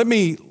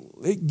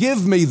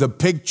give me the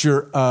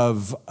picture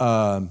of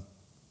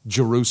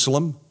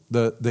Jerusalem,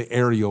 the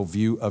aerial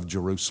view of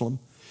Jerusalem.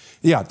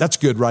 Yeah, that's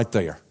good right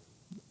there.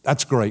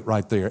 That's great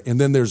right there.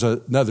 And then there's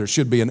another,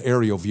 should be an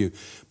aerial view.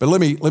 But let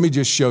me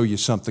just show you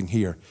something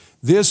here.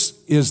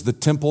 This is the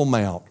Temple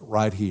Mount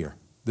right here.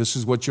 This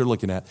is what you're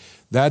looking at.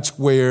 That's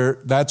where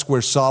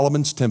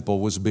Solomon's temple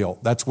was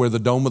built. That's where the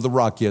Dome of the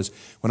Rock is.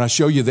 When I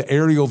show you the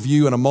aerial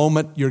view in a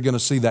moment, you're going to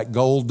see that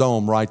gold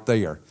dome right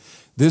there.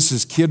 This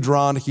is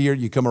Kidron here.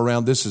 You come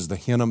around. This is the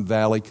Hinnom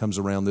Valley, comes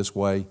around this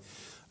way.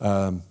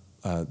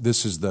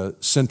 This is the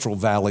Central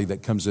Valley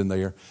that comes in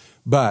there.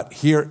 But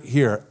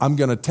here, I'm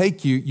going to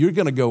take you. You're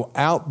going to go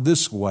out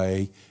this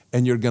way,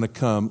 and you're going to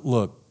come.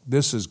 Look,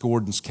 this is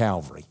Gordon's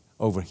Calvary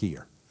over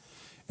here.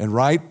 And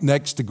right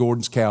next to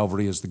Gordon's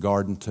Calvary is the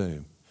Garden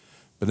Tomb.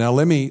 But now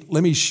let me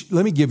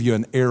give you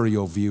an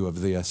aerial view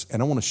of this,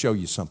 and I want to show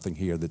you something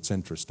here that's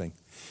interesting.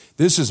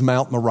 This is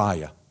Mount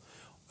Moriah.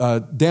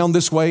 Down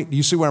this way, do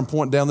you see where I'm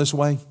pointing down this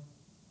way?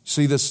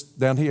 See this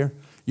down here?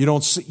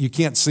 You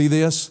can't see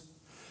this,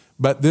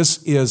 but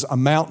this is a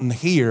mountain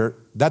here.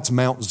 That's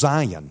Mount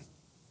Zion.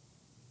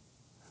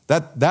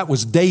 That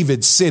was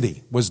David's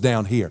city, was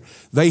down here.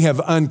 They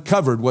have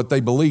uncovered what they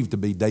believe to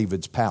be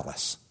David's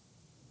palace.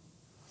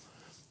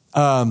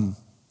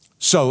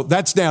 So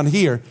that's down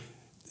here.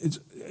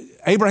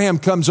 Abraham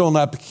comes on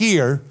up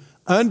here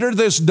under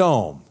this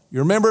dome. You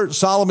remember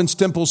Solomon's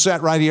temple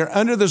sat right here.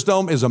 Under this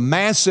dome is a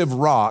massive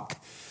rock.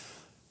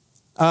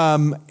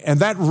 And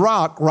that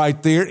rock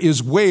right there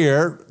is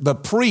where the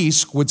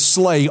priest would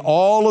slay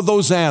all of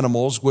those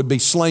animals, would be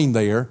slain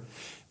there.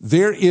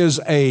 There is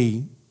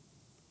a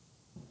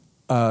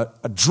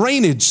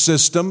drainage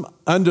system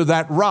under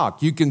that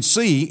rock. You can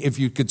see, if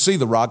you could see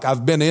the rock,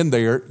 I've been in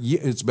there.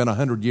 It's been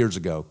 100 years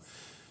ago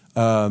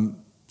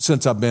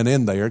since I've been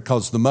in there,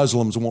 because the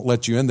Muslims won't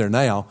let you in there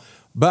now.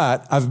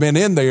 But I've been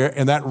in there,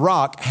 and that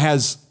rock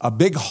has a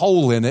big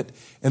hole in it,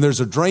 and there's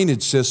a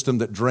drainage system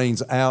that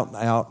drains out,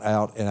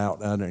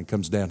 under, and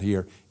comes down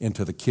here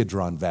into the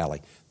Kidron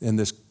Valley. In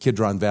this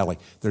Kidron Valley,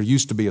 there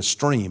used to be a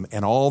stream,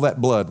 and all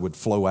that blood would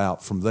flow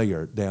out from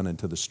there down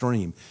into the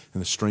stream,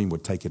 and the stream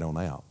would take it on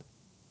out.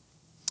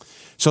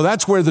 So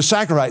that's where the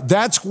sacrifice,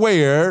 that's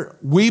where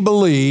we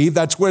believe,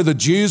 that's where the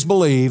Jews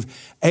believe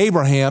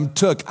Abraham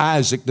took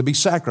Isaac to be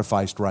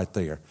sacrificed right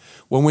there.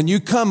 Well, when you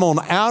come on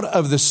out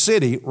of the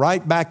city,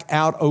 right back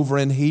out over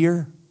in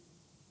here,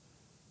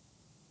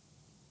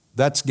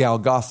 that's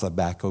Golgotha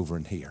back over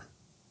in here.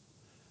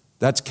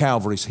 That's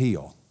Calvary's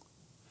Hill.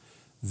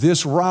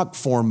 This rock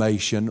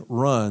formation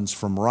runs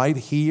from right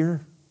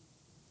here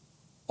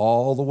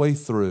all the way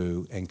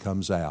through and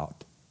comes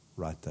out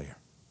right there.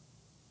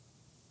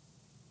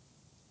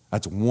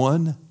 That's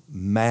one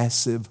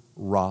massive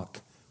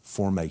rock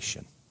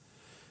formation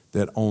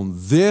that on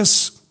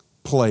this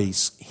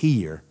place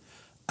here,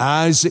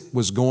 Isaac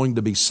was going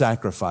to be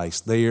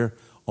sacrificed there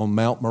on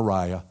Mount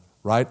Moriah,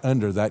 right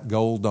under that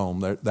gold dome,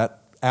 that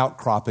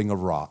outcropping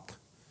of rock.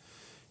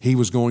 he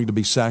was going to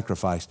be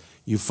sacrificed.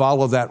 You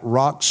follow that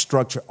rock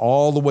structure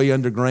all the way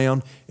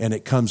underground, and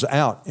it comes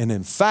out. And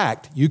in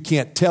fact, you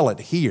can't tell it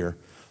here,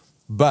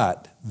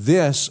 but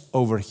this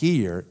over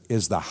here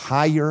is the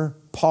higher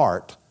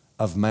part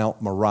of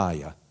Mount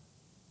Moriah.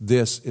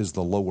 This is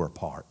the lower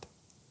part.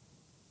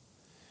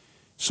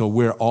 So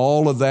where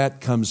all of that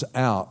comes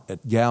out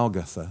at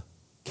Golgotha,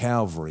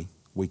 Calvary,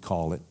 we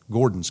call it,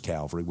 Gordon's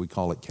Calvary. We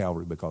call it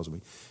Calvary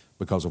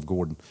because of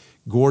Gordon.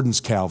 Gordon's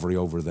Calvary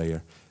over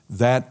there.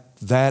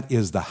 That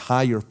is the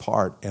higher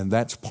part, and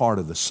that's part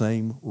of the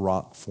same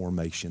rock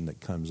formation that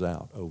comes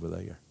out over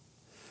there.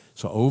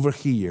 So over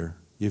here,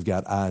 you've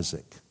got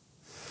Isaac.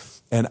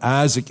 And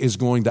Isaac is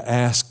going to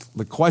ask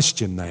the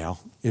question now,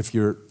 if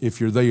you're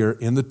there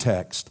in the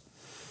text.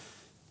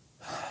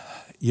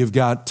 You've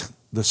got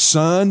the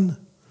son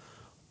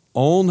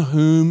on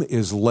whom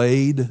is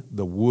laid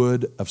the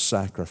wood of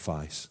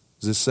sacrifice.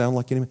 Does this sound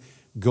like anything?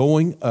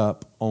 Going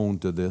up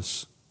onto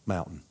this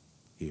mountain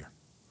here.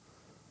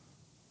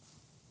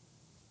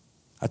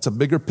 That's a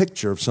bigger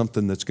picture of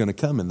something that's going to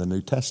come in the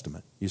New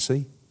Testament, you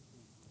see?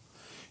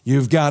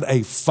 You've got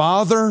a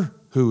father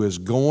who is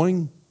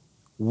going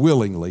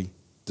willingly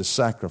to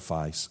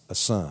sacrifice a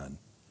son.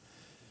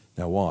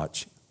 Now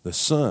watch, the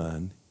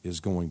son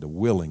is going to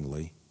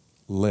willingly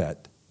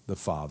let the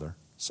father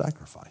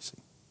sacrifice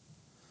him.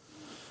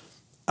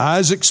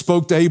 Isaac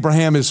spoke to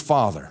Abraham, his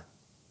father,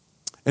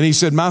 and he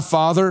said, my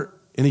father,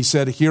 and he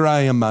said, here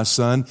I am, my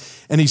son.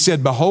 And he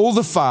said, behold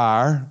the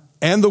fire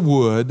and the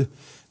wood.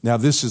 Now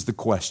this is the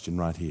question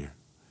right here.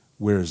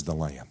 Where is the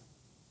lamb?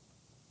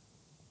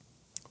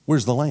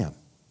 Where's the lamb?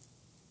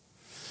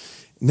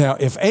 Now,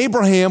 if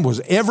Abraham was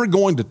ever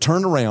going to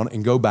turn around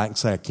and go back and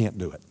say, I can't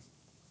do it,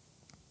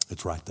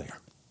 it's right there.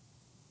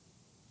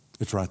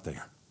 It's right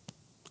there.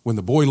 When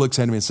the boy looks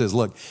at him and says,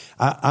 look,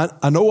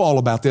 I know all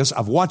about this.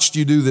 I've watched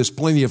you do this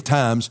plenty of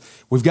times.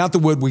 We've got the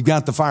wood, we've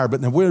got the fire,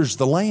 but now where's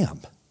the lamb?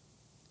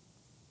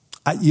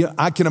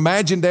 I can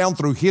imagine down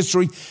through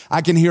history,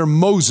 I can hear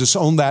Moses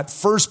on that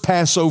first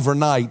Passover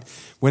night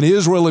when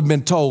Israel had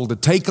been told to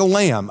take a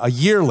lamb, a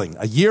yearling,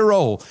 a year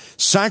old,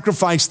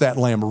 sacrifice that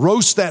lamb,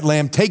 roast that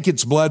lamb, take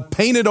its blood,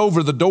 paint it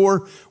over the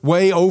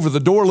doorway, over the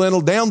door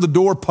lintel, down the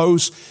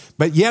doorpost.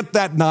 But yet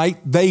that night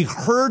they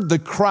heard the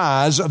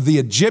cries of the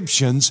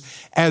Egyptians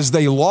as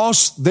they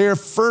lost their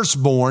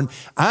firstborn.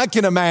 I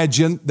can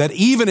imagine that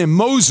even in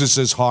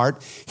Moses'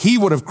 heart, he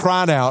would have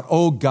cried out,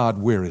 oh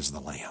God, where is the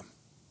lamb?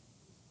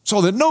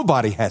 So that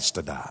nobody has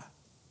to die.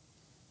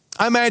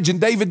 I imagine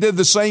David did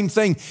the same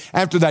thing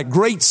after that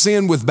great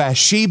sin with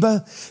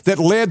Bathsheba that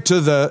led to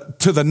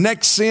the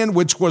next sin,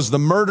 which was the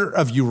murder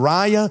of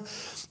Uriah.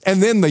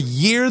 And then the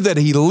year that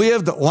he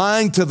lived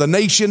lying to the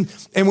nation.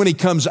 And when he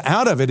comes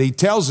out of it, he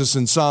tells us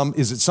in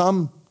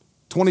Psalm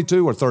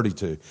 22 or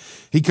 32?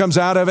 He comes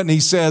out of it and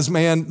he says,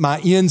 man, my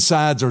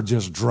insides are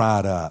just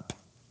dried up.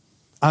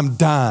 I'm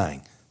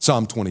dying.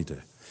 Psalm 22.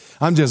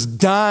 I'm just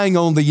dying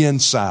on the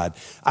inside.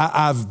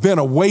 I've been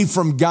away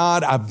from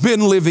God. I've been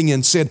living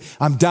in sin.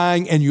 I'm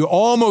dying, and you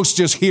almost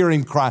just hear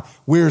him cry,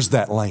 where's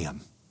that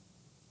lamb?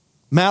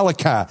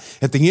 Malachi,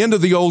 at the end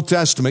of the Old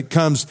Testament,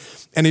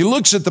 comes and he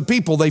looks at the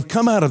people. They've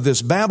come out of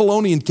this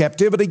Babylonian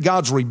captivity.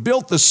 God's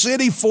rebuilt the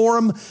city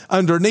for them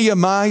under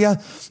Nehemiah,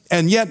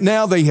 and yet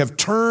now they have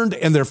turned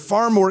and they're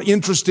far more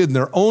interested in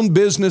their own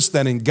business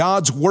than in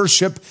God's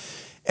worship.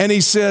 And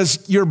he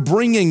says, you're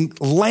bringing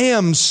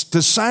lambs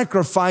to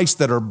sacrifice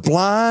that are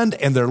blind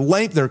and they're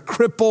lame, they're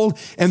crippled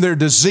and they're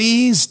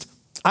diseased.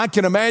 I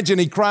can imagine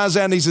he cries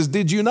out and he says,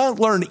 did you not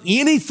learn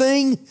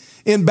anything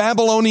in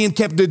Babylonian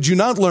captivity? Did you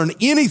not learn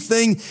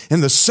anything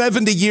in the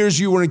 70 years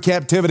you were in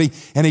captivity?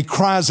 And he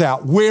cries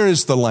out, where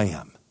is the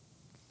lamb?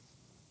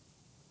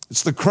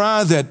 It's the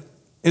cry that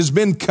has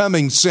been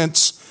coming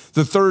since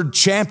the 3rd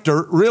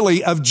chapter,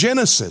 really, of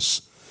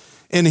Genesis.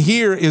 And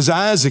here is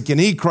Isaac, and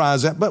he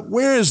cries out, but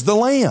where is the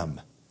lamb?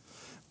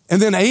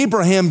 And then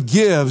Abraham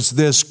gives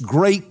this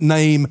great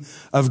name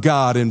of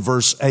God in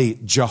verse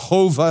 8,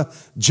 Jehovah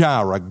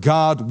Jireh,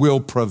 God will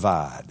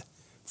provide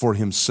for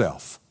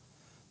himself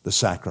the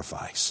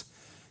sacrifice.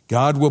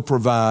 God will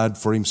provide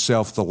for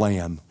himself the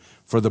lamb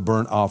for the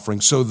burnt offering.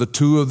 So the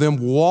two of them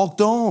walked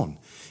on.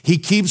 He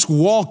keeps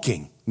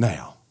walking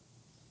now.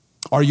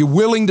 Are you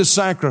willing to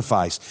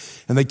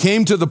sacrifice? And they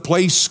came to the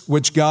place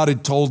which God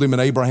had told him,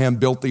 and Abraham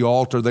built the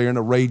altar there and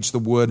arranged the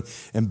wood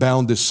and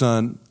bound his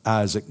son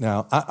Isaac.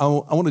 Now, I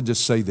want to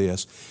just say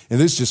this, and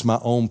this is just my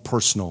own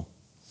personal.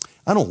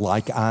 I don't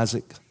like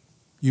Isaac.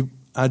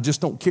 I just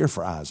don't care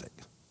for Isaac.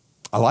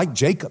 I like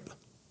Jacob.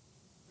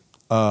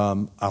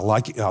 I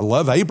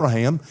love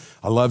Abraham.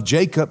 I love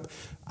Jacob.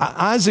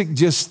 Isaac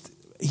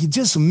he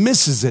just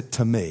misses it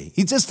to me.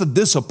 He's just a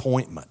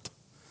disappointment.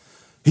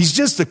 He's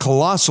just a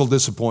colossal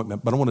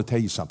disappointment, but I want to tell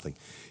you something.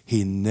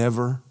 He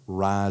never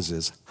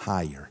rises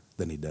higher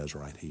than he does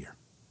right here.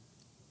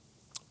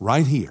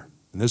 Right here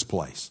in this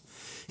place.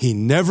 He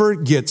never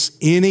gets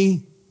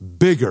any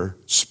bigger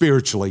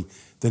spiritually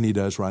than he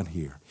does right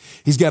here.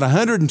 He's got a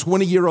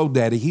 120-year-old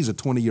daddy. He's a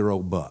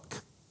 20-year-old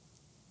buck.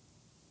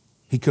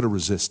 He could have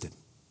resisted.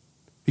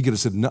 He could have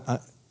said, no,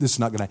 this is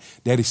not going to,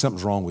 Daddy,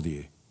 something's wrong with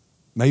you.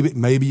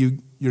 Maybe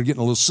you're getting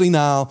a little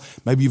senile.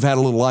 Maybe you've had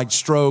a little light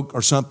stroke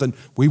or something.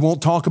 We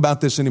won't talk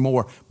about this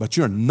anymore, but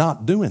you're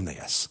not doing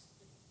this.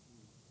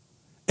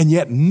 And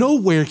yet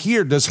nowhere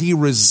here does he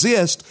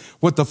resist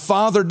what the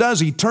father does.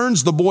 He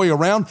turns the boy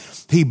around.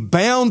 He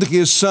bound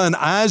his son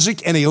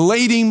Isaac and he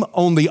laid him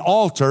on the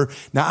altar.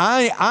 Now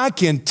I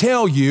can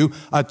tell you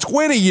a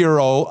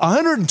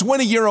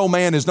 120-year-old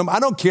man is I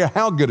don't care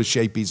how good a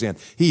shape he's in.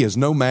 He is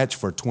no match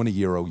for a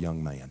 20-year-old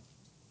young man.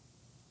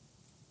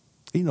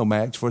 He's no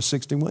match for a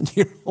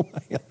 61-year-old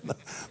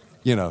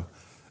man,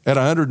 at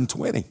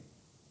 120,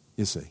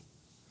 you see.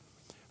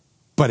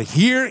 But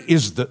here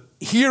is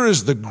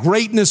the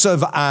greatness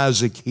of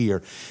Isaac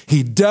here.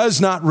 He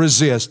does not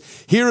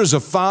resist. Here is a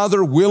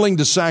father willing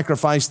to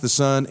sacrifice the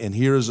son, and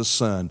here is a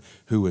son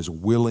who is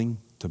willing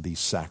to be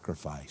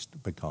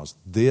sacrificed because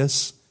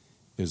this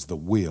is the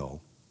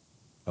will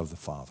of the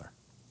Father.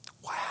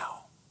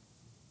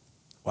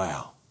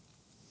 Wow.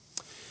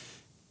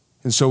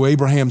 And so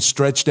Abraham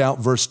stretched out,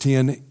 verse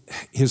 10,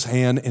 his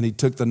hand, and he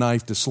took the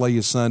knife to slay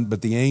his son.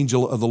 But the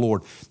angel of the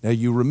Lord. Now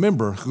you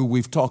remember who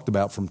we've talked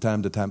about from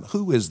time to time.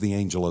 Who is the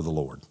angel of the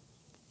Lord?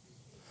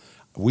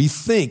 We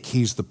think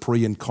he's the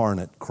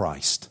pre-incarnate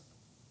Christ.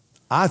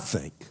 I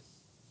think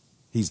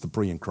he's the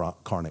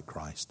pre-incarnate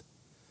Christ.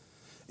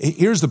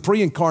 Here's the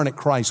pre-incarnate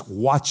Christ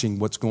watching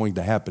what's going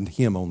to happen to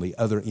him on the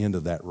other end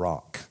of that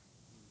rock.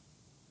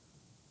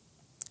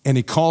 And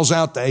he calls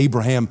out to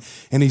Abraham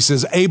and he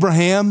says,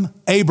 Abraham,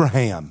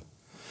 Abraham.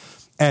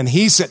 And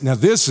he said, now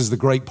this is the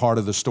great part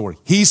of the story.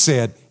 He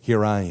said,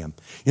 here I am.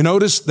 You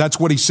notice that's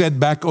what he said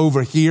back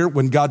over here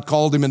when God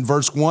called him in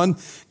verse 1.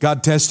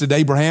 God tested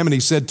Abraham and he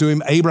said to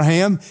him,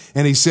 Abraham,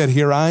 and he said,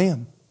 here I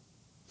am.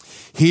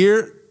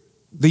 Here,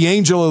 the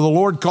angel of the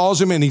Lord calls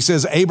him and he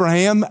says,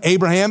 Abraham,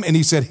 Abraham, and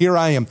he said, here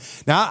I am.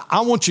 Now, I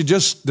want you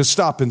just to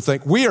stop and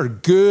think. We are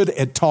good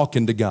at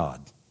talking to God.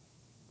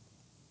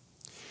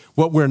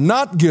 What we're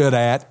not good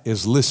at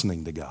is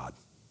listening to God.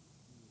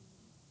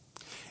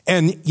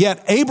 And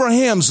yet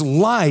Abraham's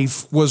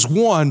life was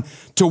one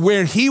to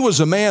where he was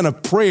a man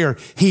of prayer.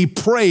 He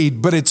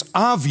prayed, but it's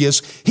obvious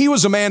he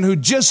was a man who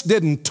just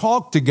didn't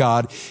talk to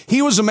God.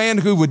 He was a man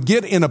who would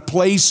get in a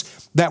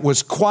place that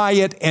was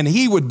quiet and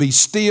he would be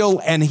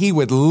still and he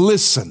would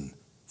listen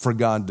for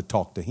God to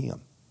talk to him.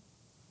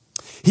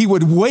 He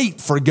would wait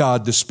for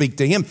God to speak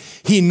to him.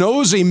 He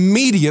knows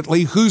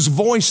immediately whose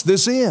voice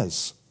this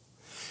is.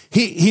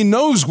 He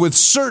knows with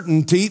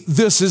certainty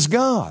this is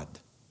God.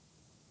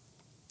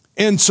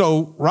 And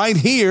so right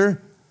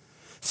here,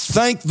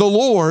 thank the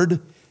Lord,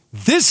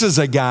 this is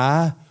a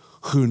guy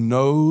who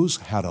knows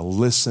how to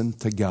listen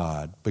to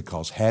God,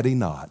 because had he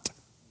not,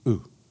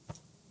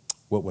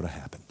 what would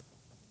have happened?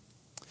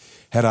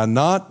 Had I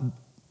not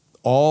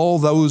all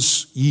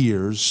those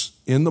years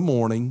in the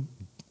morning,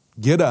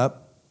 get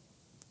up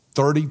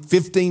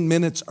 15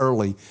 minutes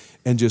early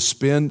and just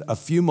spend a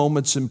few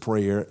moments in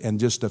prayer and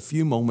just a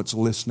few moments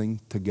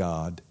listening to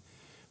God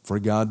for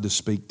God to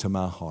speak to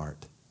my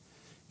heart.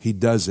 He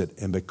does it.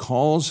 And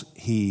because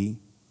he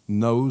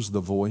knows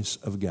the voice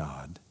of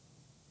God,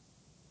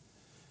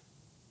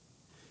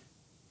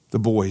 the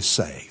boy is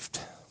saved.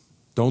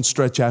 Don't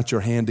stretch out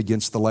your hand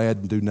against the lad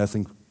and do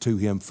nothing to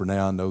him, for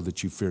now I know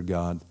that you fear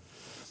God.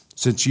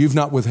 Since you've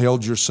not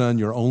withheld your son,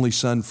 your only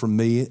son, from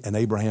me. And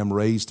Abraham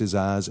raised his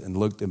eyes and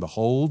looked, and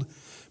behold,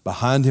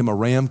 behind him a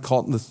ram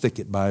caught in the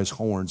thicket by his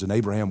horns. And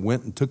Abraham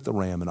went and took the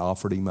ram and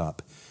offered him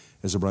up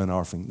as a burnt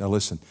offering. Now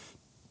listen,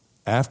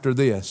 after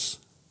this,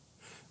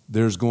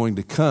 there's going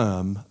to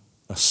come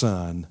a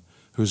son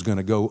who's going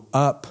to go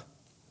up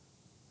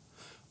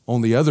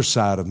on the other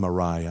side of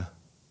Moriah,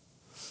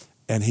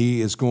 and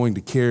he is going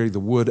to carry the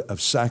wood of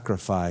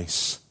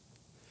sacrifice,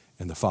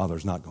 and the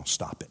Father's not going to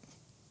stop it.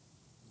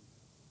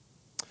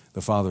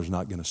 The Father's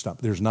not going to stop.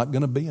 There's not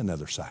going to be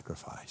another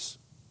sacrifice.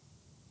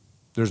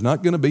 There's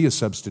not going to be a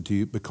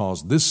substitute,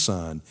 because this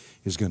son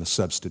is going to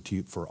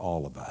substitute for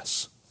all of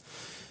us.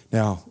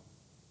 Now,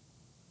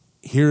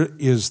 here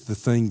is the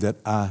thing that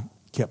I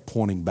kept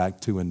pointing back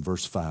to in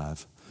verse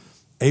 5.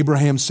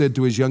 Abraham said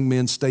to his young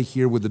men, stay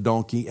here with the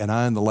donkey, and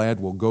I and the lad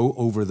will go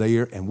over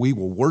there, and we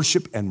will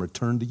worship and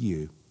return to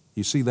you.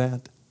 You see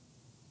that?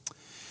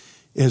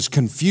 As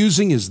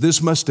confusing as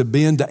this must have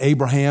been to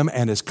Abraham,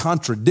 and as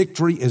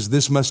contradictory as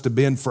this must have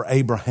been for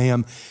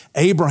Abraham,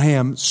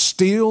 Abraham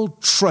still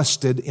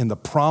trusted in the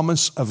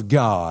promise of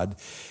God.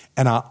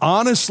 And I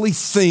honestly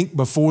think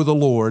before the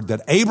Lord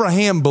that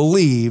Abraham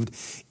believed,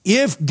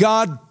 if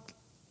God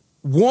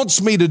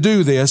wants me to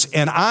do this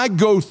and I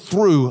go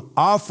through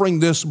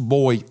offering this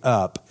boy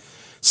up,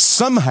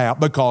 somehow,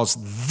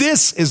 because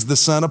this is the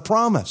son of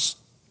promise.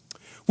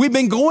 We've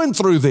been going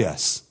through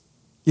this,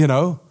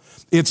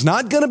 It's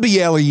not going to be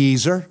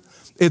Eliezer.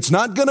 It's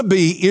not going to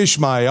be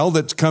Ishmael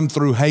that's come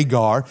through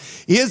Hagar.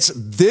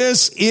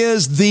 This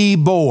is the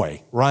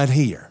boy right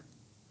here.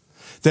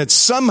 That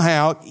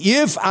somehow,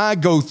 if I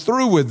go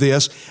through with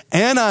this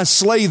and I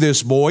slay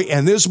this boy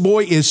and this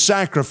boy is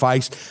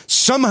sacrificed,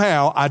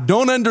 somehow, I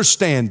don't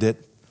understand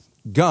it,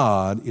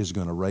 God is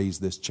going to raise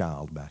this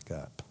child back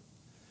up.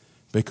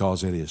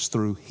 because it is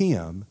through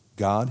him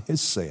God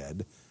has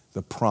said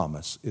the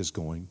promise is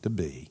going to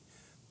be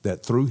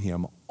that through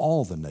him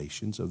all the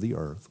nations of the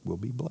earth will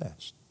be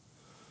blessed.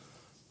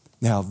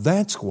 Now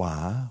that's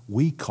why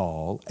we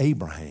call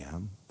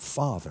Abraham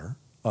father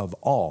of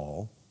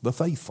all the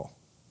faithful.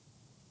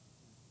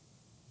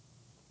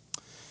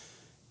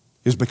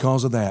 Is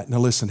because of that. Now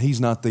listen,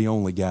 he's not the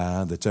only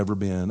guy that's ever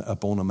been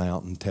up on a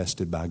mountain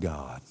tested by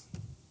God.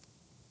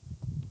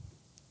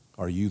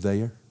 Are you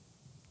there?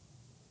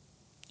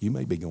 You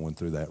may be going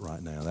through that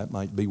right now. That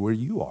might be where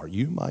you are.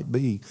 You might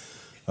be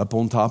up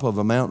on top of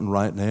a mountain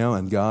right now,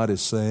 and God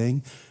is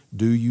saying,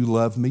 do you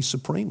love me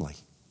supremely?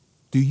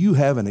 Do you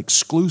have an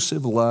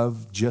exclusive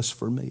love just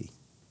for me?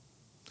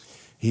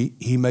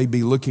 He may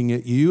be looking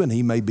at you and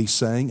he may be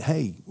saying,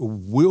 hey,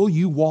 will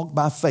you walk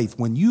by faith?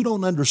 When you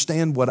don't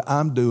understand what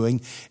I'm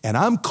doing and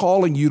I'm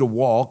calling you to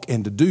walk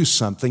and to do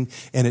something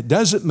and it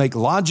doesn't make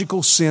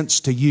logical sense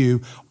to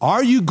you,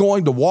 are you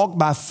going to walk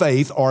by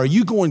faith or are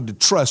you going to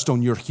trust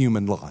on your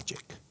human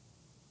logic?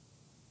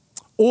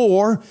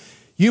 Or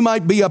you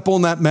might be up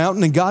on that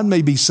mountain and God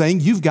may be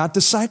saying, you've got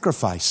to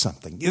sacrifice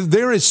something.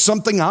 There is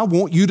something I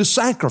want you to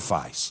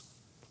sacrifice.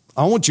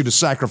 I want you to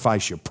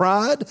sacrifice your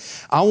pride.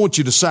 I want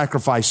you to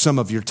sacrifice some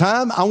of your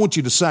time. I want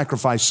you to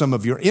sacrifice some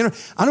of your inner.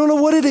 I don't know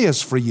what it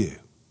is for you.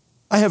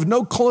 I have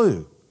no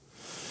clue.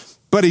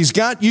 But he's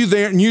got you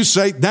there and you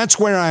say, that's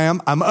where I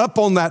am. I'm up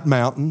on that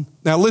mountain.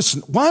 Now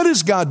listen, why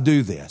does God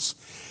do this?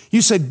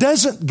 You say,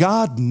 doesn't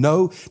God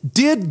know?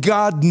 Did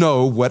God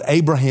know what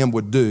Abraham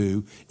would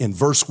do in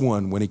verse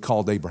 1 when he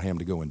called Abraham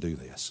to go and do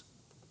this?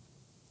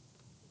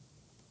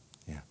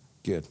 Yeah,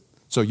 good.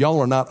 So y'all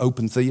are not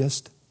open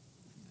theists?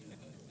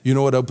 You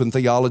know what open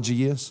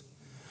theology is?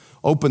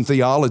 Open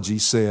theology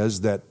says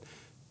that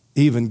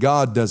even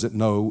God doesn't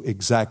know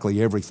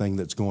exactly everything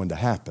that's going to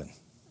happen.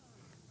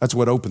 That's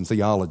what open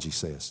theology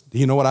says. Do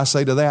you know what I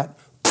say to that?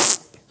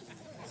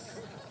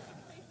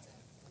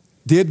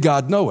 Did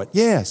God know it?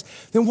 Yes.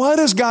 Then why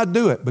does God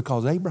do it?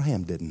 Because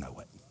Abraham didn't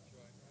know it.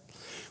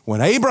 When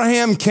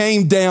Abraham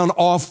came down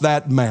off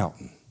that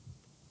mountain,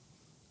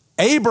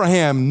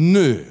 Abraham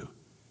knew,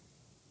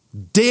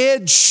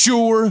 dead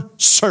sure,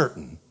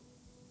 certain,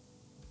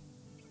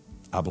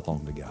 I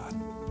belong to God,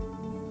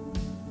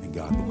 and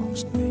God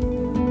belongs to me.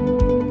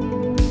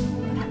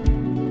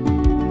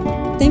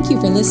 Thank you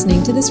for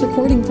listening to this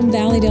recording from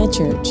Valleydale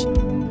Church.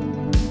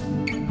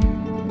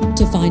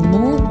 To find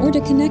more or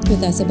to connect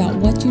with us about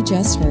what you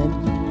just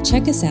heard,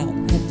 check us out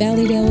at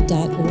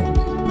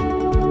valleydale.org.